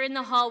speaker in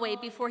the hallway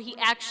before he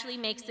actually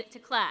makes it to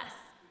class.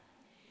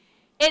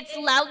 It's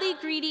loudly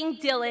greeting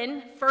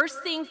Dylan,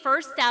 first thing,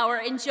 first hour,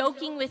 and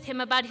joking with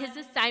him about his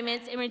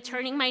assignments and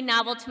returning my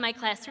novel to my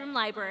classroom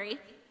library.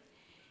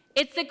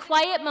 It's the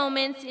quiet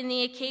moments and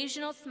the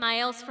occasional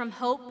smiles from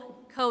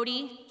Hope,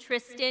 Cody,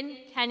 Tristan,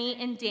 Kenny,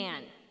 and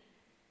Dan.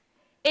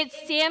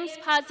 It's Sam's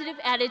positive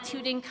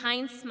attitude and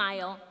kind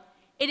smile.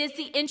 It is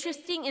the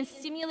interesting and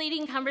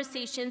stimulating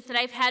conversations that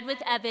I've had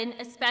with Evan,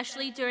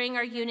 especially during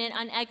our unit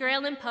on Edgar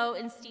Allan Poe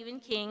and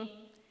Stephen King.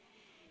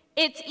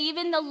 It's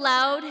even the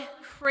loud,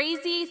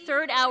 crazy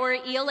third-hour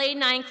ELA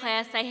 9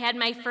 class I had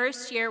my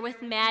first year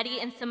with Maddie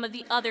and some of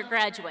the other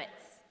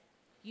graduates.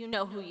 You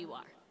know who you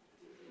are.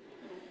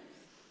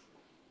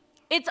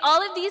 It's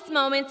all of these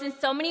moments and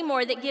so many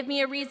more that give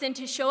me a reason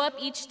to show up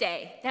each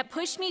day, that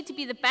push me to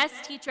be the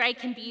best teacher I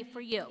can be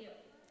for you.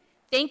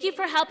 Thank you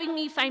for helping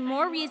me find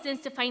more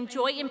reasons to find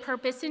joy and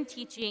purpose in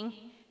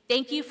teaching.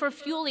 Thank you for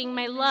fueling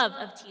my love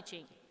of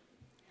teaching.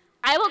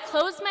 I will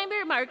close my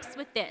remarks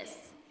with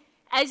this.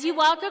 As you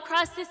walk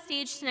across the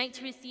stage tonight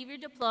to receive your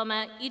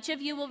diploma, each of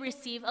you will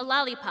receive a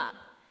lollipop.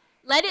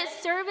 Let it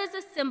serve as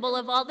a symbol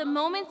of all the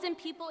moments and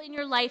people in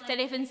your life that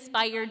have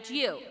inspired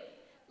you.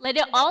 Let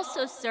it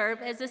also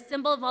serve as a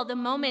symbol of all the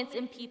moments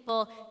and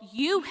people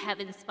you have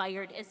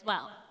inspired as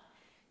well.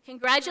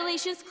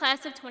 Congratulations,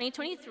 class of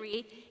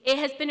 2023. It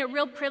has been a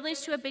real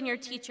privilege to have been your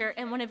teacher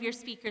and one of your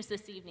speakers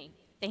this evening.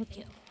 Thank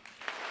you.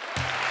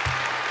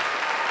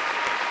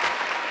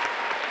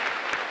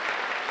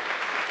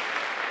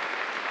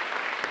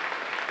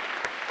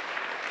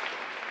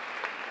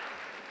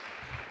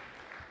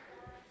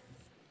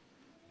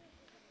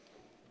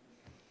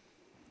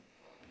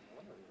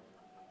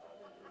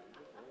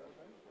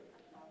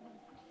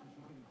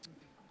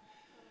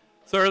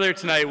 So earlier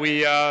tonight,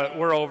 we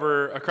were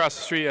over across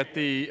the street at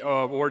the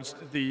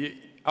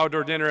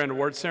outdoor dinner and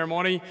awards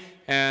ceremony,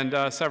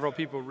 and several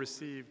people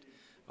received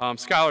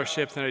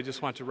scholarships, and I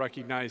just want to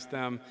recognize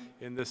them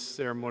in this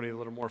ceremony a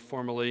little more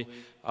formally.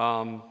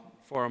 From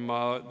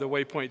the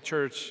Waypoint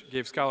Church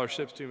gave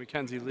scholarships to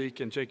Mackenzie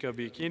Leak and Jacob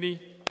Biacchini.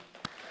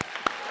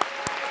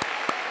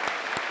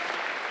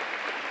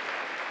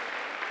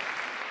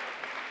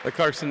 The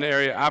Clarkston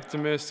Area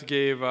Optimist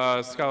gave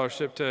a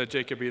scholarship to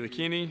Jacob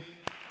Biacchini.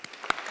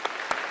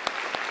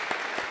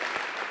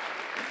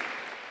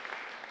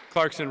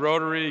 Clarkston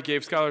Rotary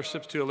gave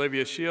scholarships to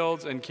Olivia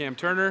Shields and Cam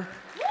Turner.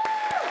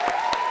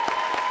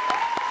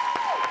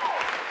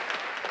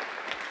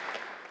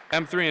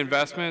 M3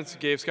 Investments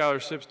gave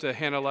scholarships to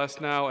Hannah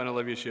Lesnow and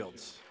Olivia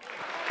Shields.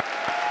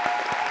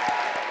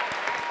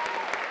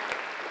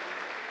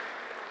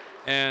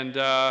 And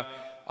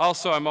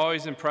also, I'm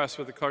always impressed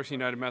with the Clarkston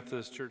United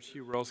Methodist Church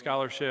Hugh Rowe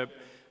Scholarship,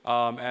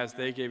 as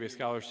they gave a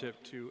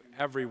scholarship to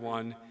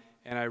everyone,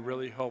 and I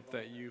really hope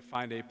that you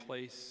find a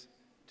place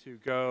to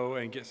go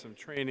and get some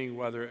training,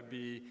 whether it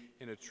be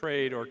in a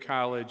trade or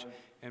college,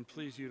 and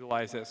please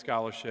utilize that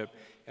scholarship.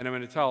 And I'm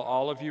going to tell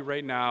all of you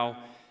right now,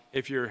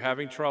 if you're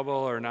having trouble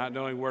or not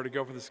knowing where to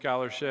go for the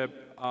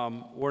scholarship,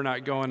 we're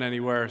not going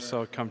anywhere,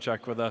 so come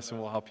check with us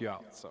and we'll help you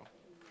out. So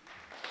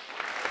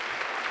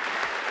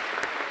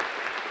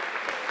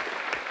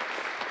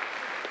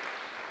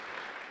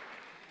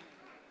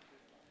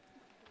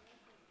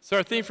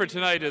our theme for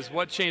tonight is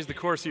what changed the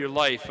course of your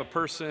life, a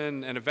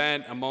person, an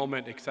event, a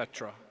moment,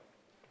 etc.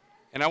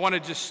 And I want to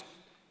just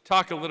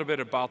talk a little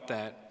bit about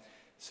that.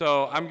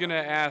 So I'm going to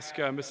ask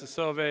Mrs.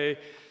 Silve,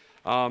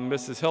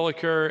 Mrs.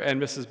 Hilliker, and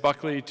Mrs.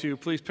 Buckley to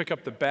please pick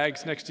up the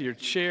bags next to your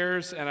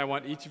chairs, and I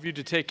want each of you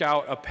to take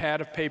out a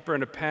pad of paper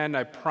and a pen.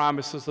 I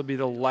promise this will be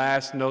the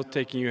last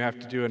note-taking you have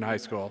to do in high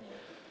school.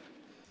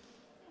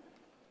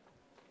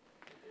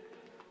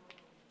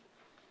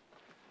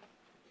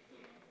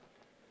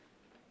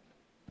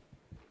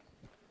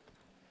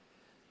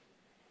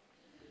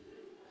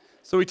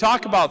 So we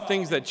talk about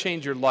things that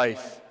change your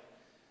life,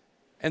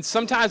 and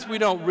sometimes we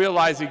don't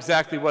realize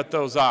exactly what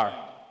those are.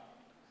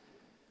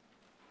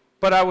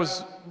 But I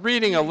was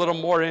reading a little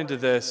more into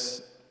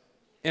this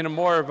in a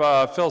more of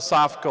a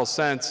philosophical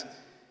sense,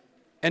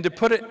 and to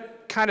put it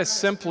kind of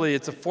simply,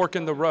 it's a fork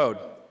in the road.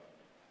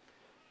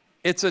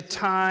 It's a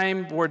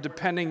time where,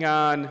 depending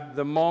on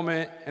the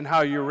moment and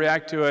how you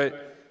react to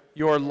it,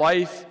 your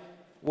life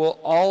will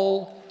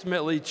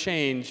ultimately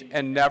change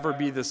and never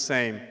be the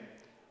same.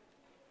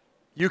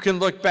 You can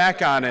look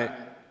back on it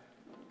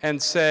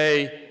and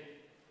say,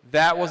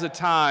 that was a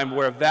time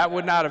where if that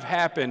would not have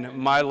happened,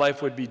 my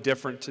life would be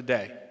different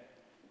today.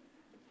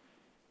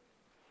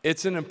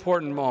 It's an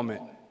important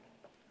moment.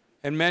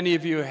 And many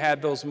of you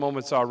had those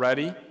moments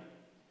already.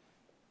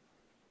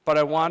 But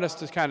I want us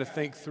to kind of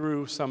think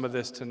through some of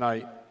this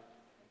tonight.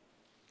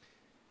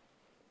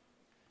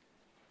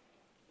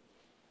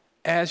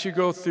 As you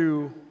go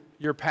through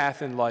your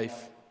path in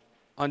life,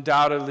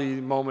 undoubtedly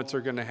moments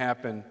are going to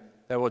happen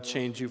that will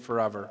change you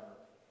forever.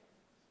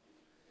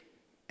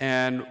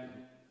 And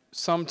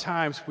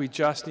sometimes we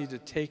just need to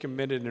take a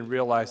minute and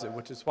realize it,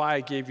 which is why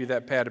I gave you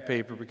that pad of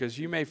paper, because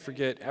you may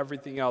forget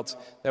everything else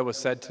that was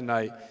said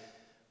tonight.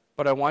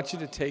 But I want you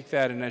to take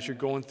that, and as you're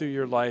going through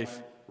your life,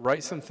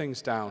 write some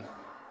things down.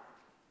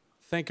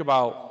 Think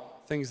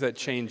about things that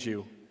change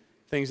you,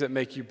 things that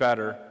make you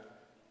better,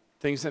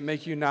 things that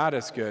make you not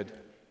as good.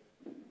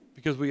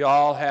 Because we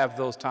all have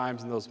those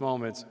times and those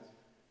moments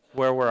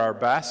where we're our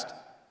best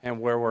and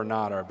where we're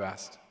not our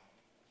best.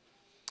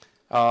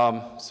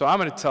 So I'm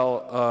going to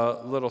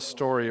tell a little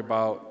story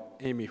about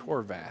Amy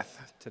Horvath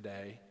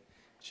today.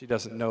 She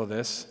doesn't know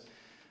this,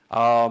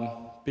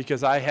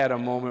 because I had a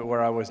moment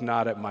where I was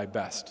not at my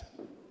best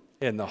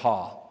in the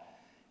hall,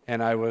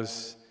 and I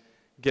was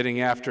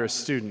getting after a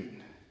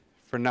student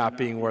for not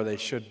being where they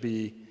should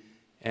be,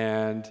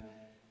 and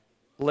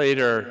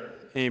later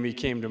Amy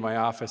came to my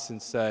office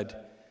and said,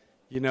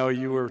 you know,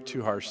 you were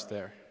too harsh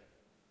there.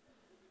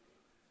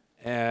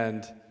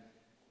 And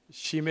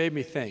she made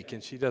me think,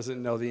 and she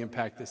doesn't know the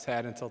impact this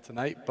had until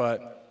tonight,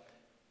 but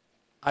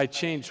I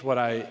changed what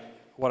I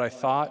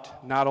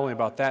thought, not only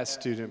about that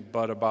student,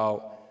 but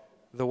about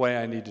the way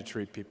I need to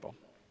treat people.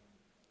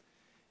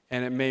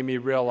 And it made me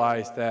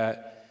realize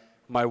that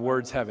my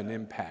words have an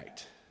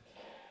impact.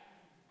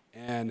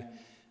 And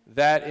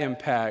that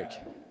impact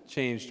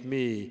changed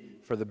me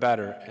for the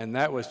better, and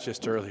that was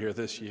just earlier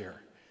this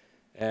year.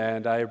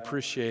 And I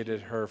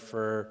appreciated her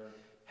for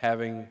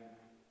having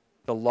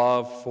the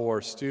love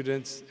for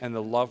students and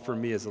the love for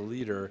me as a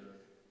leader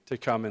to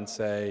come and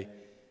say,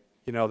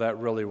 you know, that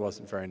really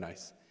wasn't very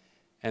nice.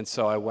 And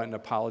so I went and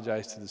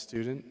apologized to the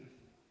student,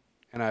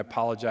 and I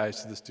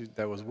apologized to the student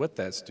that was with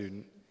that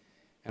student,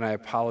 and I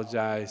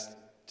apologized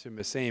to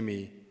Miss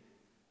Amy,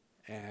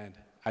 and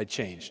I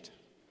changed.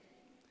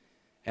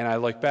 And I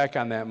look back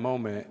on that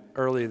moment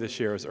early this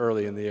year, it was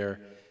early in the year,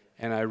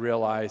 and I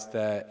realized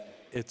that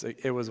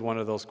it was one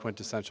of those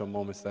quintessential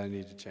moments that I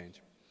needed to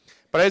change.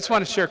 But I just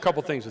want to share a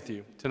couple things with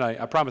you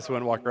tonight. I promised I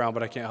wouldn't walk around,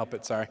 but I can't help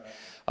it, sorry.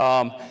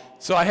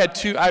 So I have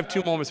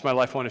two moments in my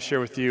life I want to share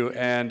with you,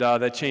 and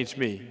that changed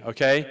me,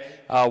 okay?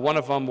 One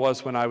of them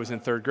was when I was in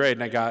 3rd grade,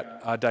 and I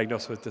got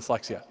diagnosed with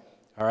dyslexia,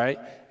 all right?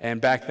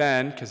 And back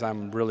then, because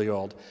I'm really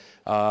old,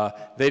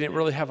 they didn't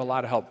really have a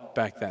lot of help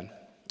back then.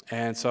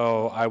 And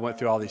so I went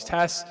through all these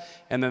tests,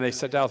 and then they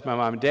sat down with my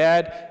mom and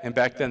dad, and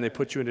back then they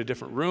put you in a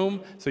different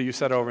room. So you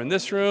sat over in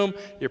this room,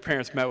 your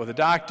parents met with a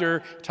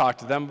doctor, talked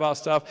to them about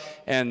stuff,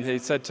 and they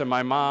said to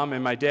my mom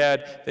and my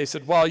dad, they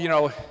said, well, you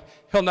know,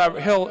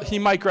 he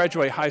might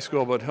graduate high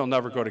school, but he'll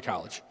never go to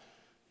college,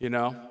 you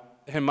know?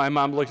 And my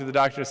mom looked at the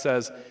doctor and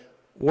says,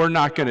 we're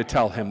not going to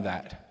tell him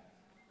that.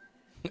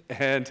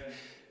 And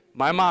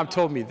my mom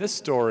told me this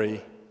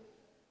story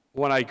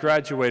when I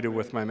graduated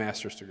with my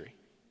master's degree.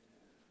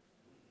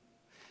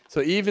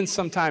 So even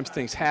sometimes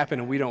things happen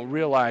and we don't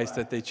realize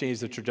that they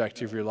change the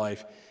trajectory of your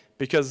life,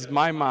 because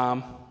my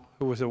mom,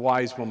 who was a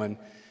wise woman,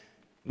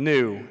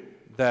 knew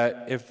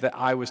that if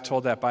I was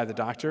told that by the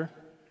doctor,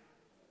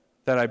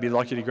 that I'd be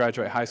lucky to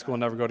graduate high school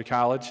and never go to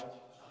college,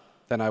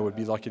 then I would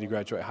be lucky to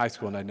graduate high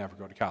school and I'd never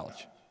go to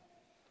college.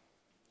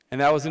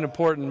 And that was an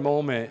important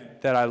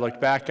moment that I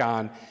look back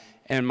on.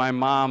 And my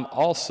mom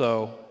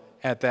also,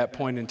 at that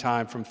point in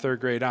time, from 3rd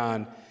grade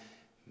on,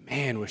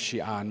 man, was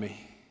she on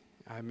me.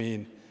 I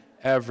mean,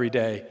 every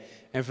day.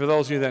 And for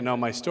those of you that know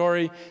my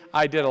story,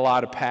 I did a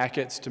lot of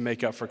packets to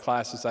make up for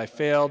classes I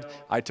failed.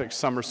 I took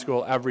summer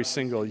school every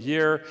single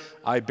year.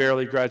 I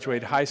barely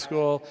graduated high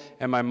school,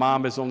 and my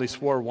mom has only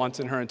swore once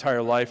in her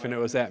entire life, and it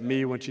was at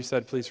me when she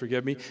said, please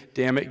forgive me.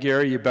 Damn it,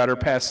 Gary, you better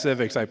pass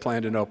civics. I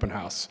planned an open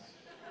house.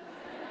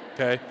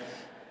 Okay?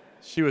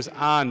 She was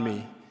on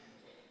me.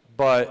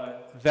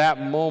 But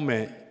that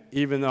moment,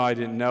 even though I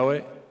didn't know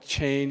it,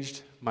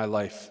 changed my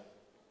life.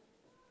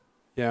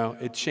 You know,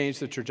 it changed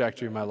the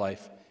trajectory of my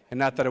life. And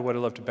not that I would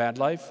have lived a bad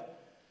life,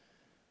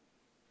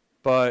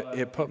 but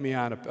it put me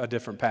on a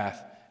different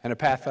path, and a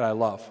path that I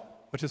love,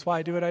 which is why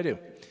I do what I do.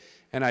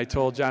 And I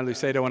told John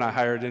Lucedo when I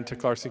hired into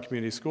Clarkston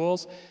Community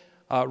Schools,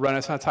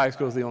 Renaissance High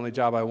School is the only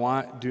job I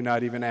want. Do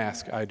not even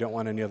ask. I don't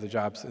want any other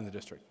jobs in the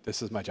district.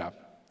 This is my job,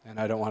 and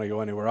I don't want to go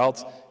anywhere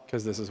else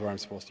because this is where I'm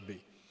supposed to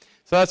be.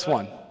 So that's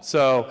one.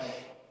 So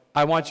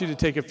I want you to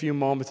take a few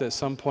moments at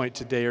some point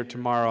today or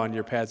tomorrow on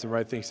your pads and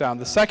write things down.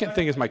 The second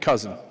thing is my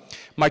cousin.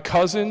 My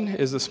cousin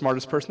is the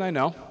smartest person I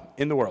know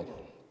in the world.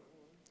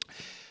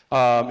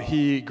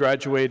 He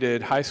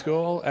graduated high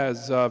school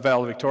as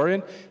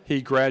valedictorian.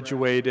 He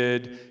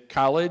graduated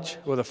college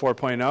with a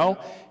 4.0.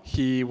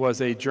 He was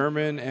a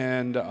German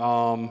and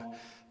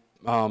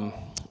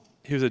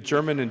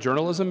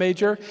journalism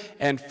major.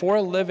 And for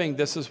a living,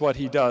 this is what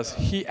he does.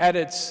 He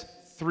edits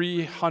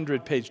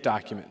 300-page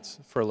documents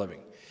for a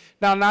living.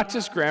 Now, not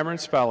just grammar and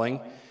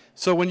spelling.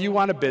 So when you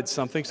want to bid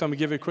something, so I'm going to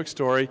give you a quick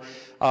story.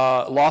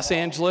 Los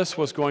Angeles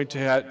was going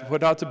to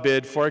put out to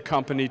bid for a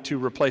company to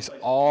replace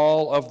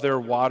all of their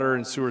water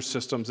and sewer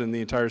systems in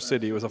the entire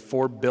city. It was a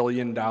 $4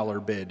 billion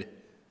bid,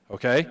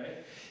 okay?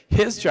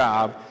 His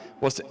job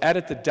was to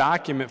edit the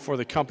document for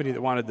the company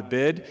that wanted the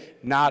bid,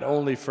 not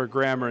only for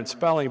grammar and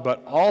spelling,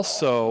 but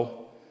also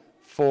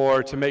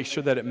to make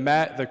sure that it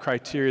met the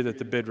criteria that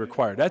the bid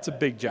required. That's a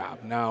big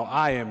job. Now,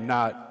 I am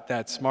not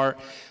that smart,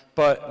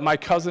 but my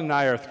cousin and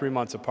I are 3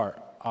 months apart.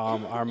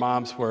 Our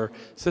moms were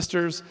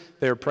sisters.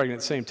 They were pregnant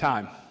at the same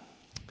time.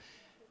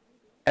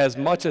 As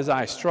much as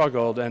I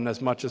struggled and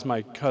as much as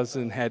my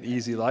cousin had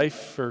easy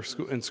life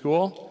in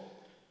school,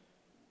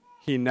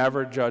 he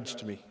never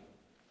judged me.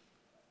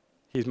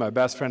 He's my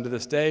best friend to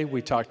this day.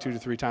 We talk 2 to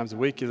 3 times a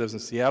week. He lives in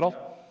Seattle,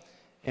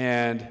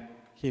 and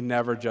he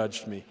never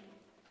judged me.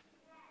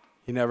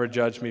 He never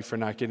judged me for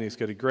not getting as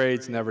good at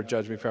grades, never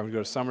judged me for having to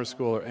go to summer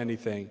school or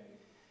anything.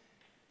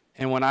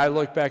 And when I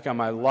look back on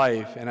my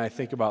life and I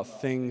think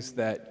about things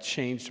that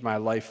changed my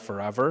life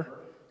forever,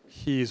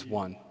 he's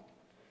one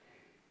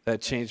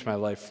that changed my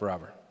life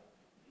forever.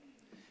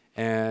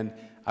 And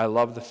I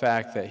love the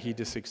fact that he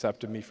just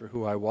accepted me for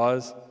who I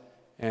was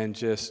and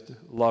just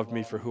loved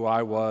me for who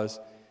I was.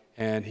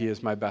 And he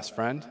is my best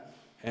friend,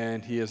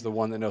 and he is the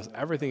one that knows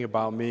everything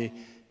about me.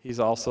 He's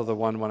also the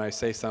one when I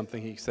say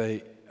something, he can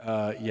say,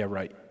 yeah,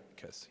 right,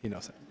 because he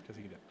knows it, because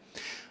he can do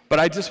it. But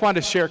I just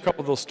wanted to share a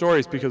couple of those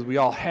stories because we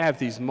all have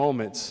these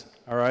moments,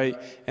 all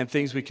right, and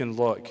things we can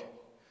look.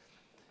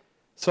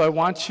 So I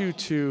want you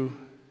to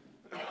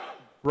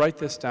write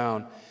this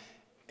down.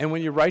 And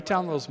when you write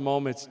down those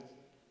moments,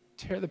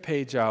 tear the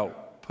page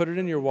out Put it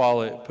in your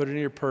wallet, put it in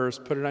your purse,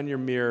 put it on your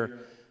mirror,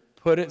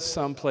 put it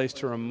someplace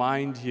to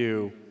remind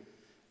you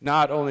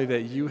not only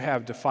that you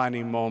have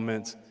defining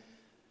moments,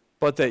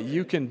 but that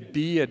you can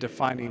be a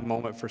defining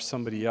moment for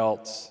somebody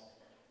else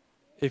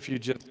if you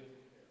just...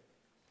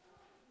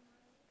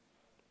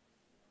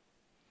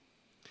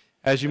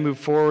 As you move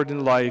forward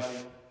in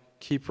life,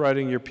 keep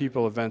writing your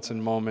people, events,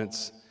 and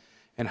moments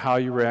and how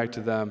you react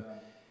to them,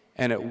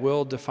 and it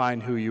will define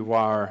who you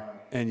are,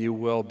 and you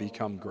will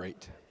become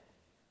great.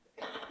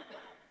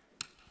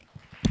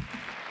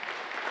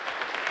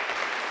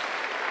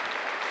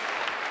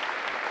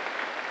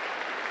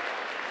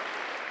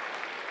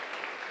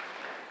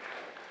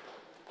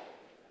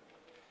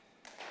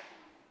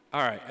 All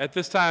right, at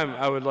this time,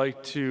 I would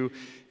like to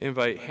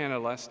invite Hannah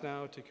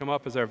Lesnow to come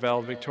up as our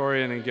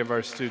valedictorian and give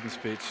our student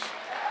speech.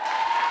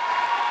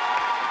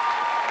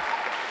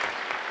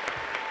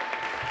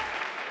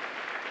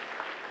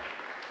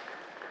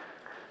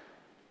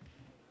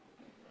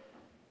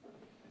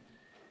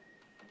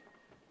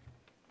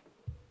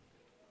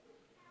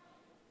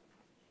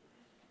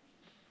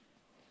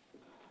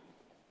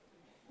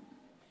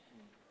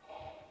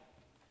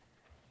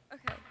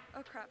 Okay,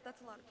 oh crap,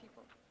 that's a lot of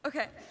people.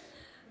 Okay.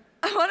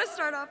 I want to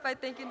start off by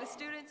thanking the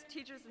students,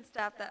 teachers, and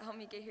staff that helped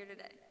me get here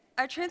today.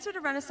 I transferred to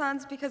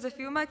Renaissance because a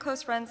few of my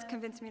close friends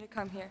convinced me to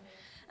come here,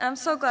 and I'm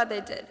so glad they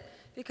did,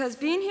 because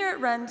being here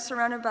at Ren,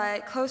 surrounded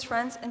by close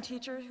friends and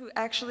teachers who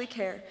actually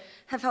care,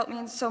 have helped me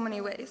in so many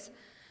ways.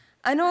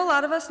 I know a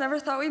lot of us never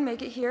thought we'd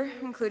make it here,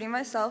 including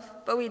myself,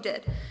 but we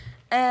did,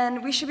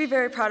 and we should be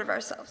very proud of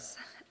ourselves.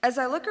 As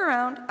I look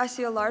around, I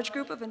see a large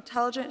group of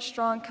intelligent,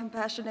 strong,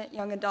 compassionate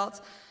young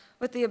adults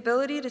with the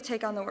ability to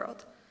take on the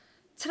world.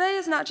 Today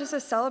is not just a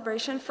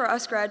celebration for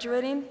us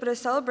graduating, but a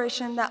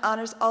celebration that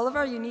honors all of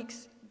our unique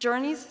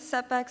journeys,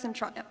 setbacks, and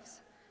triumphs.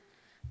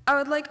 I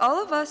would like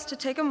all of us to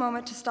take a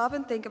moment to stop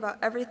and think about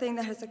everything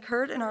that has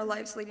occurred in our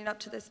lives leading up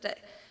to this day,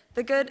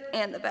 the good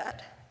and the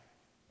bad.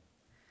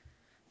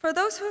 For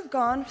those who have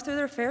gone through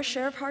their fair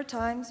share of hard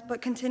times,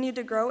 but continue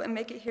to grow and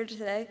make it here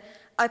today,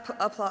 I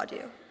applaud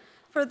you.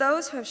 For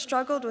those who have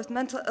struggled with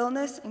mental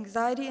illness,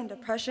 anxiety, and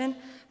depression,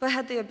 but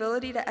had the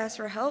ability to ask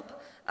for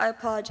help, I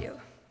applaud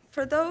you.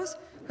 For those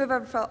who have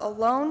ever felt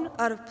alone,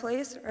 out of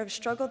place, or have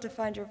struggled to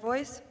find your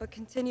voice, but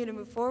continue to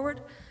move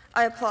forward,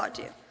 I applaud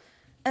you.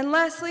 And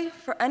lastly,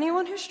 for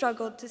anyone who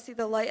struggled to see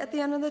the light at the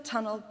end of the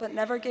tunnel, but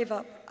never gave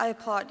up, I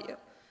applaud you.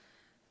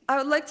 I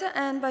would like to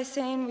end by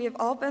saying we have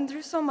all been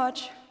through so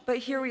much, but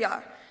here we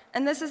are.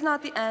 And this is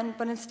not the end,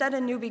 but instead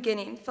a new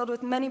beginning, filled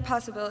with many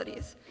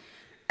possibilities.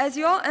 As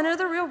you all enter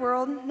the real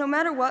world, no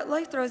matter what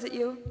life throws at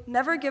you,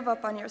 never give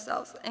up on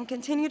yourselves, and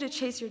continue to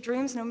chase your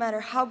dreams no matter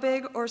how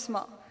big or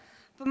small.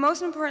 But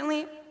most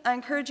importantly, I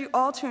encourage you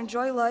all to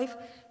enjoy life.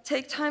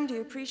 Take time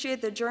to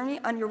appreciate the journey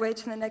on your way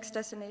to the next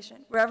destination,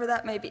 wherever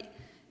that may be.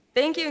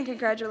 Thank you and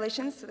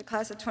congratulations to the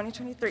class of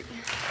 2023.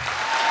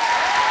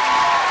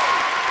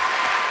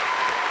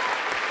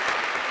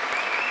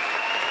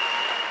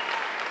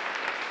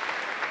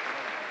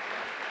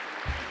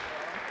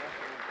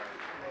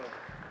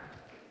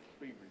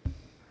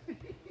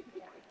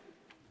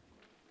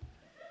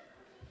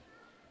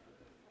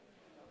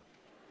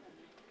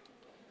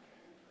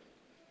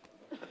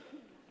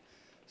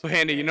 So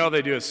Handy, you know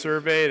they do a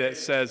survey that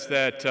says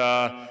that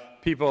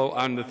people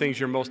on the things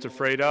you're most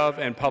afraid of,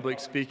 and public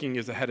speaking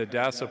is ahead of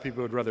death, so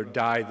people would rather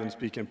die than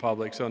speak in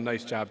public. So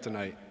nice job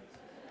tonight.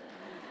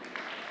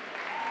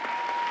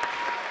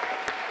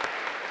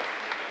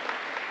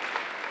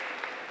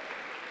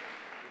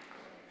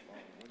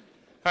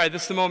 All right,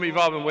 this is the moment you've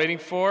all been waiting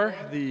for,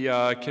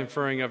 the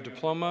conferring of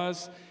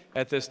diplomas.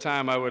 At this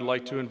time, I would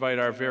like to invite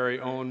our very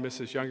own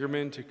Mrs.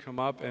 Youngerman to come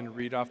up and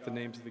read off the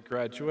names of the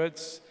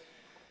graduates.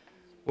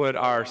 Would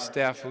our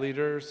staff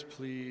leaders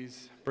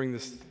please bring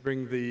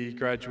the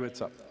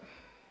graduates up?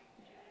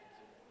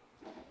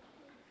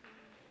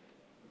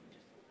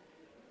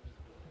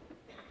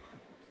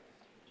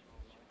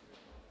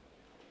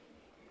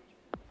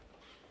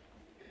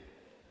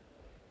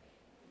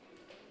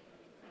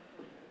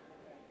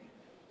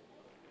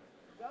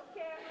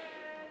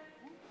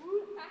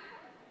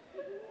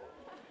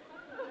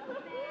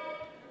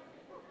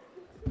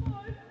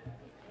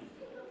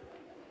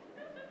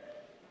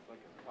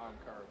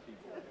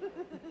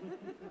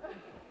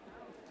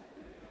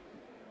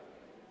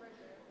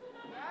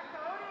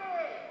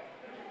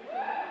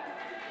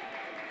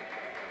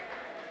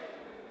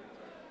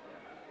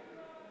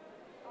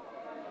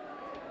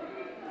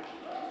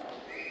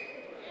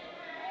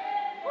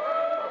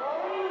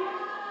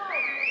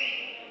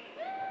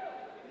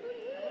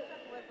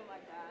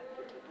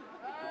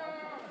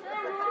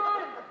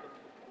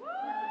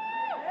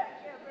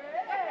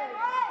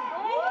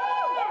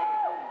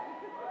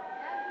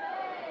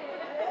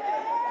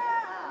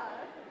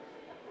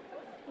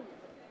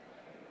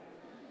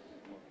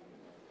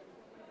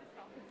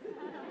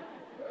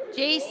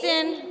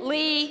 Jason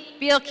Lee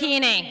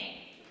Bielkini.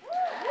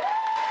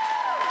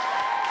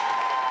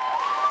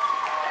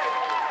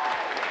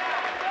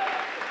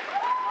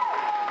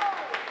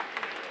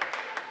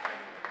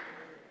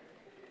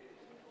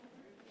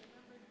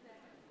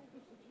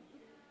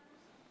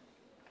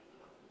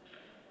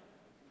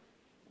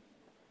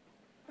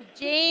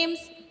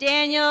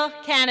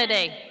 Rachel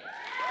Kennedy.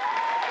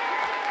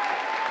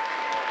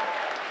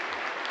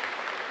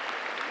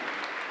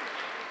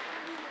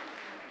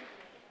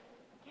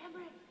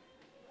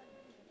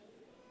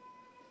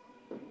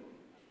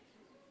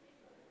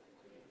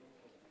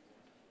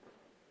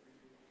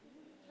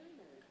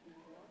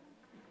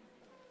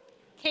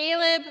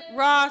 Caleb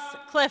Ross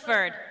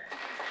Clifford.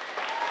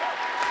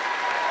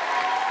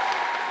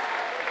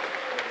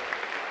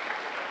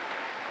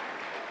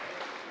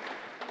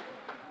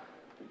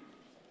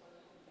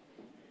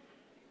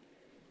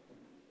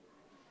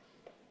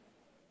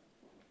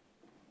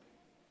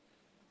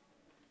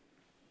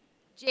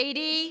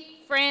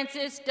 JD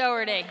Francis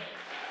Doherty.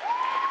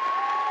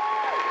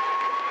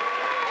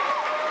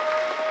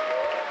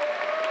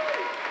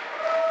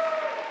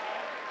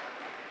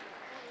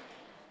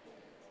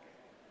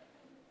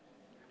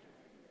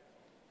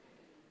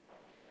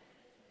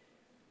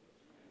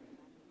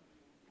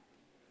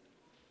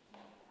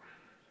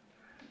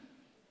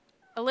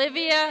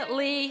 Olivia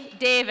Lee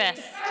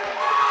Davis.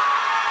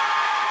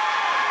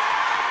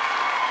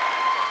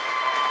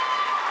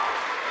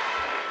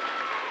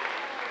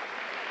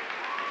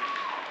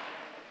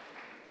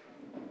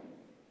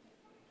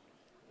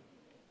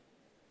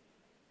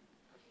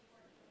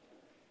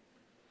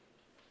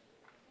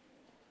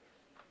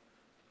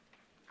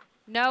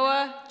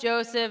 Noah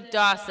Joseph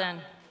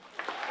Dawson.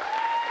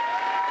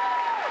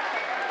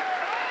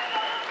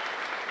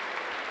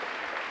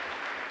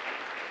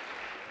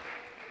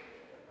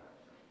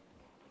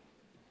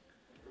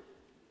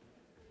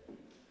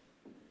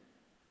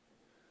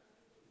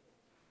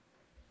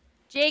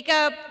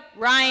 Jacob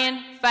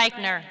Ryan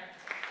Feichner.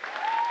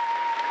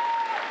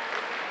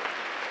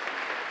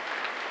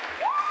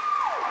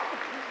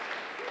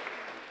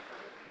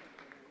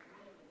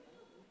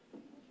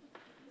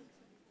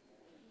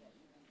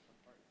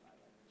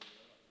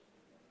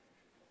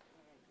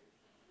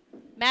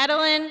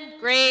 Madeline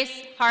Grace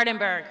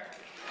Hardenberg.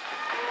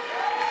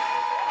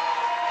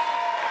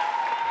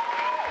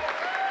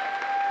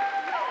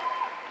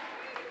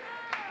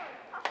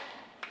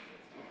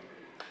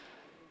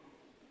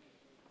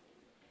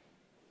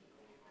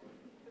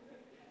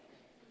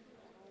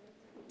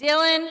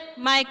 Dylan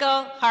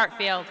Michael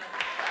Hartfield.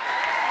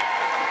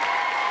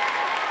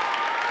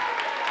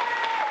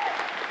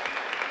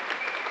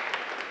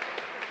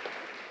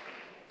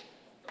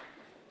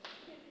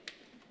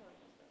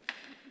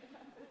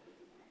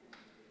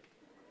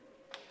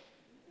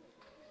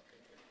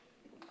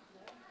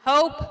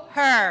 Hope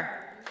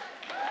Her.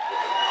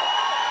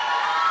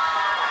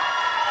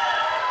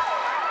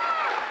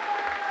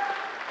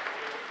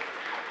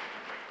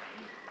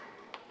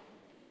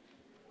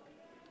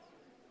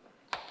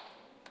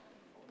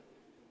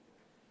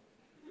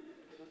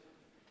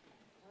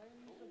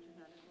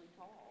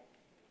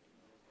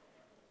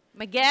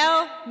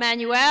 Miguel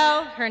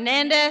Manuel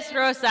Hernandez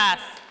Rosas.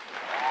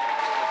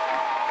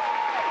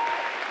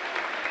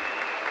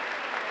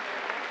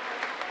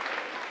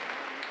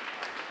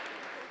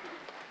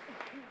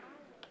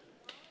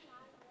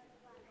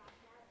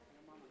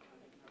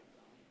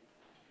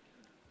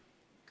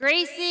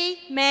 Gracie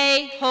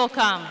May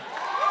Holcomb.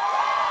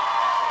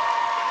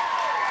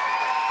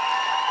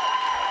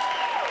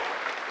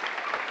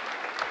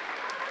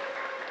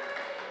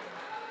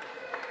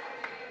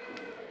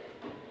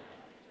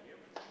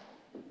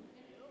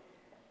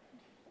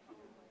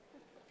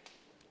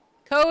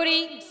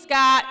 Cody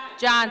Scott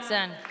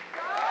Johnson.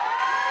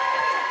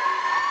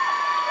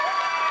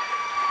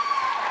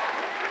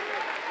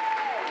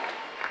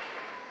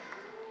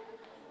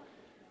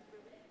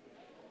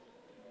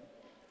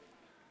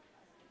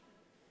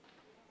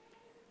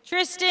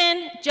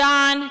 Tristan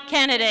John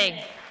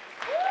Kennedy.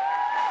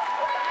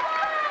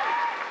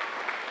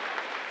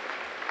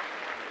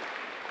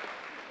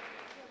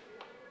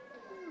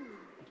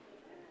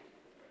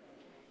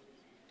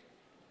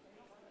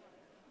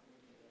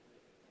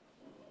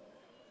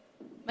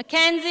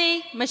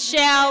 Mackenzie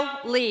Michelle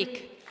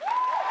Leak.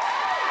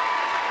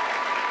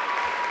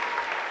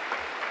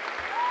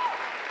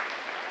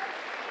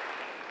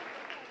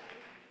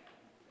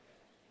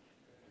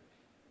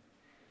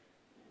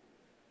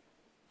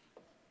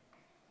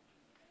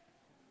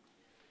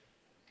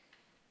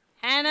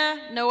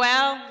 Hannah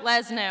Noelle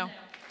Lesneau.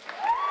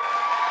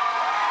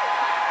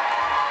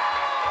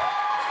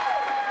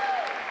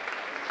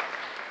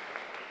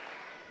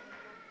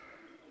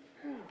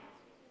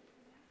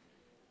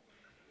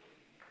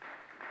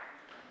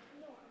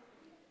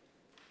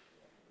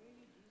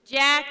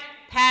 Jack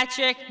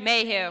Patrick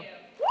Mayhew.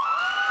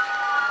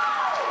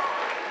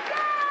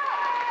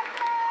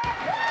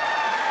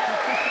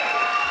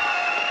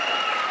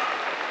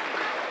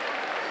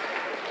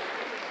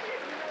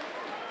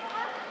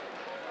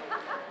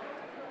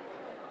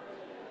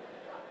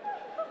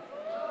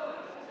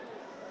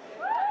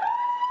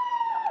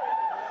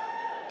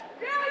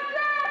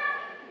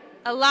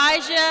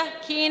 Elijah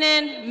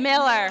Keenan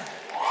Miller.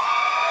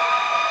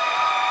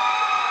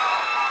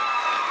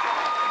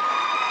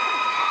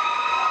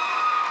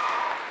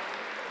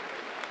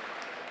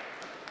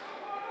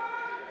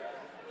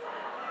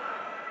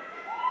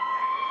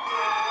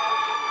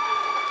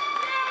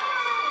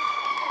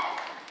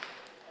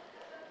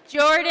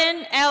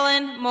 Jordan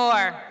Ellen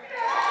Moore.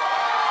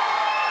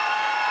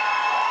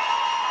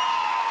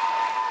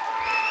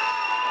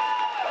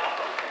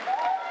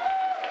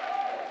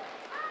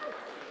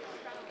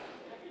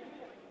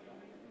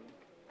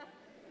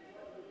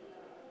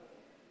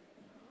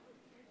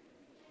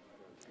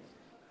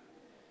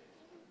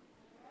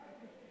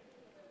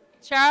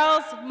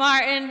 Charles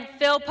Martin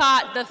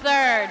Philpott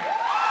III.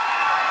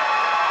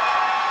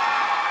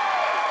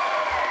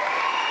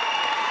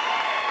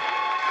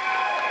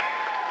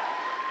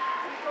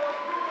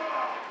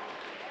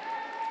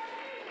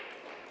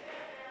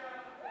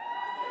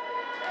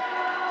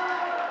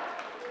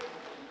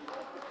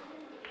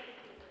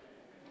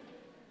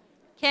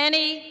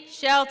 Kenny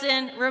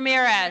Shelton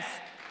Ramirez.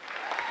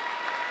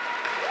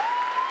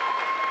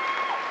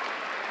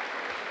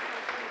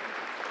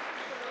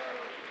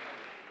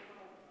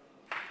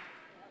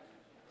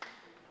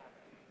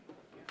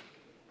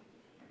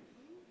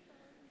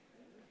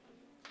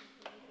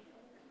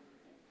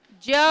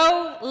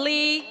 Joe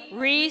Lee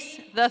Reese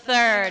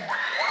III.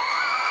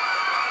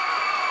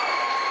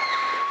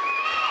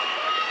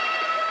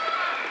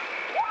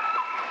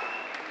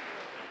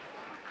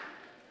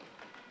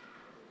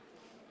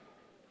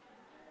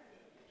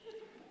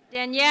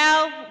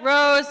 Danielle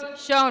Rose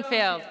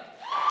Schoenfield.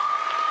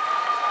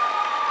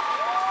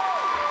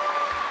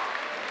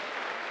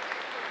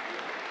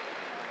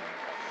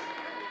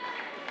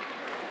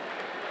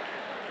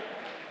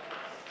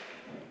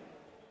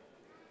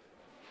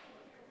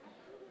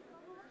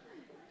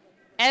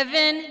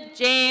 Evan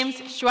James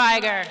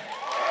Schweiger.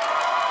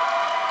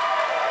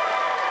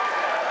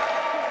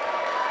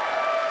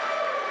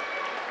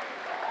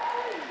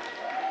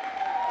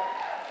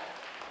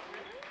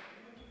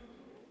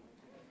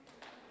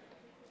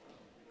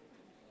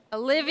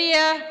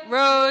 Olivia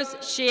Rose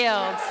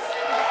Shields.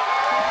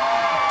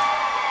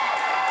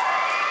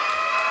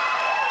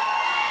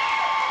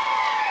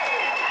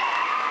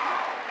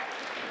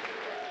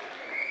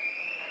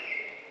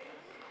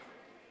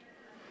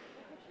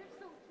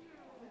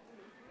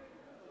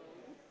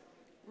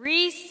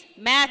 Reese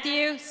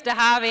Matthew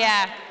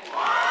Stahaviak.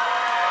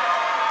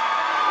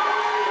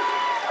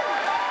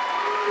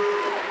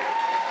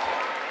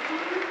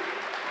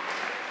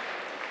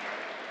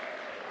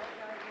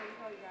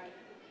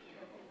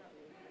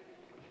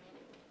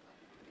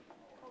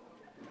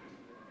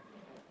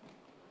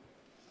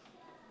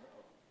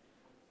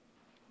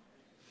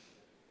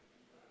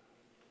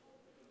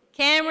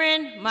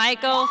 Cameron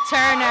Michael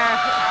Turner.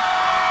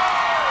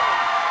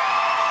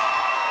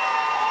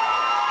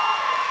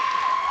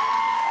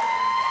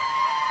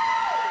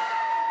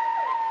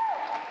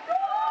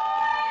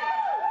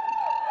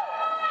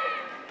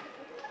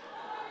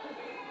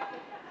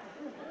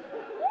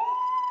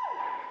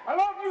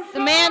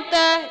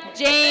 Samantha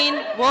Jane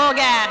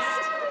Wolgast.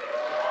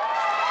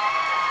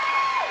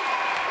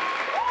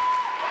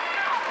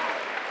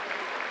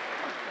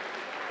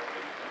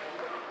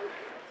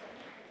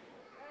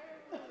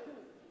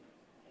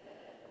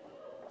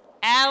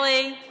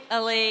 Allie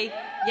Ali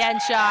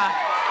Yenshaw.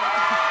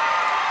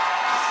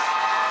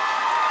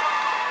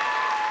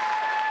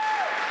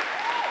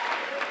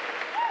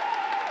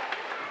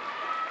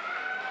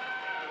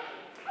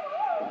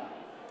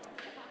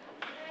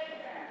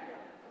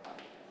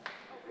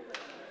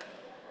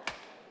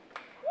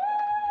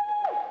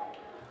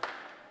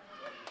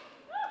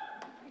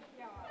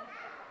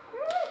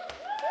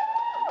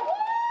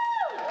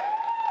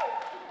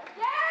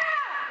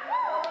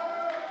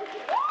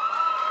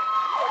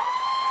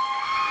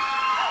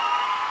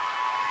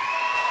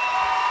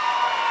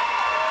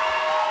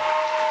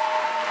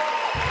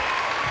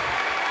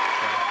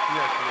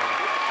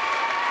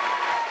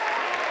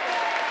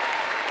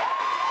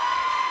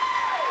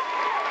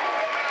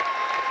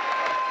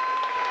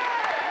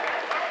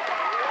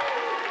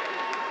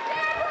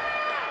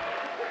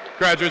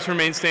 Graduates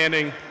remain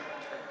standing.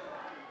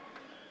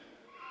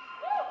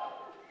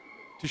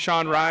 To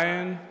Sean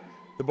Ryan,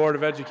 the Board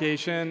of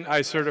Education,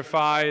 I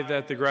certify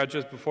that the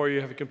graduates before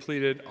you have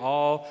completed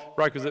all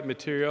requisite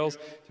materials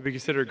to be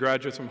considered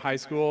graduates from high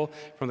school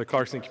from the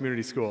Clarkston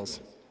Community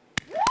Schools.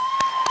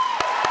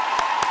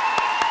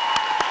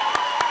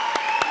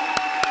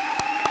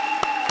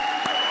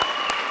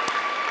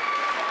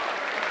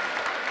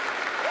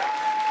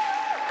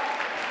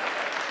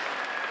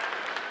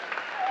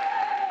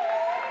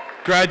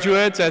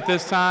 Graduates, at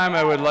this time,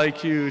 I would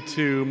like you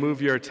to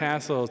move your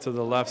tassel to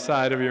the left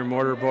side of your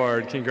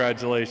mortarboard.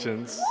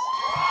 Congratulations.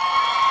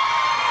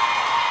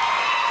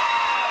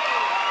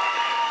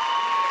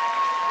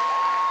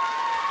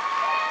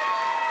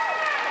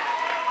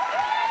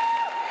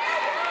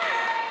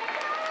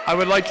 I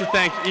would like to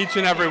thank each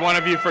and every one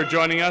of you for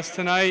joining us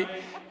tonight.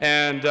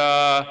 And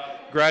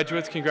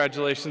graduates,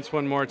 congratulations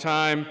one more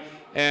time.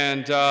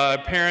 And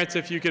parents,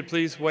 if you could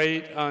please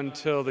wait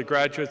until the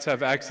graduates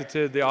have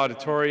exited the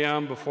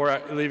auditorium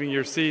before leaving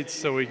your seats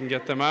so we can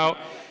get them out.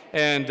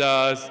 And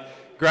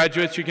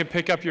graduates, you can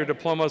pick up your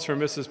diplomas from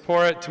Mrs.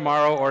 Porritt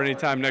tomorrow or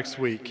anytime next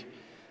week.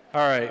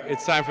 All right,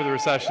 it's time for the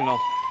recessional.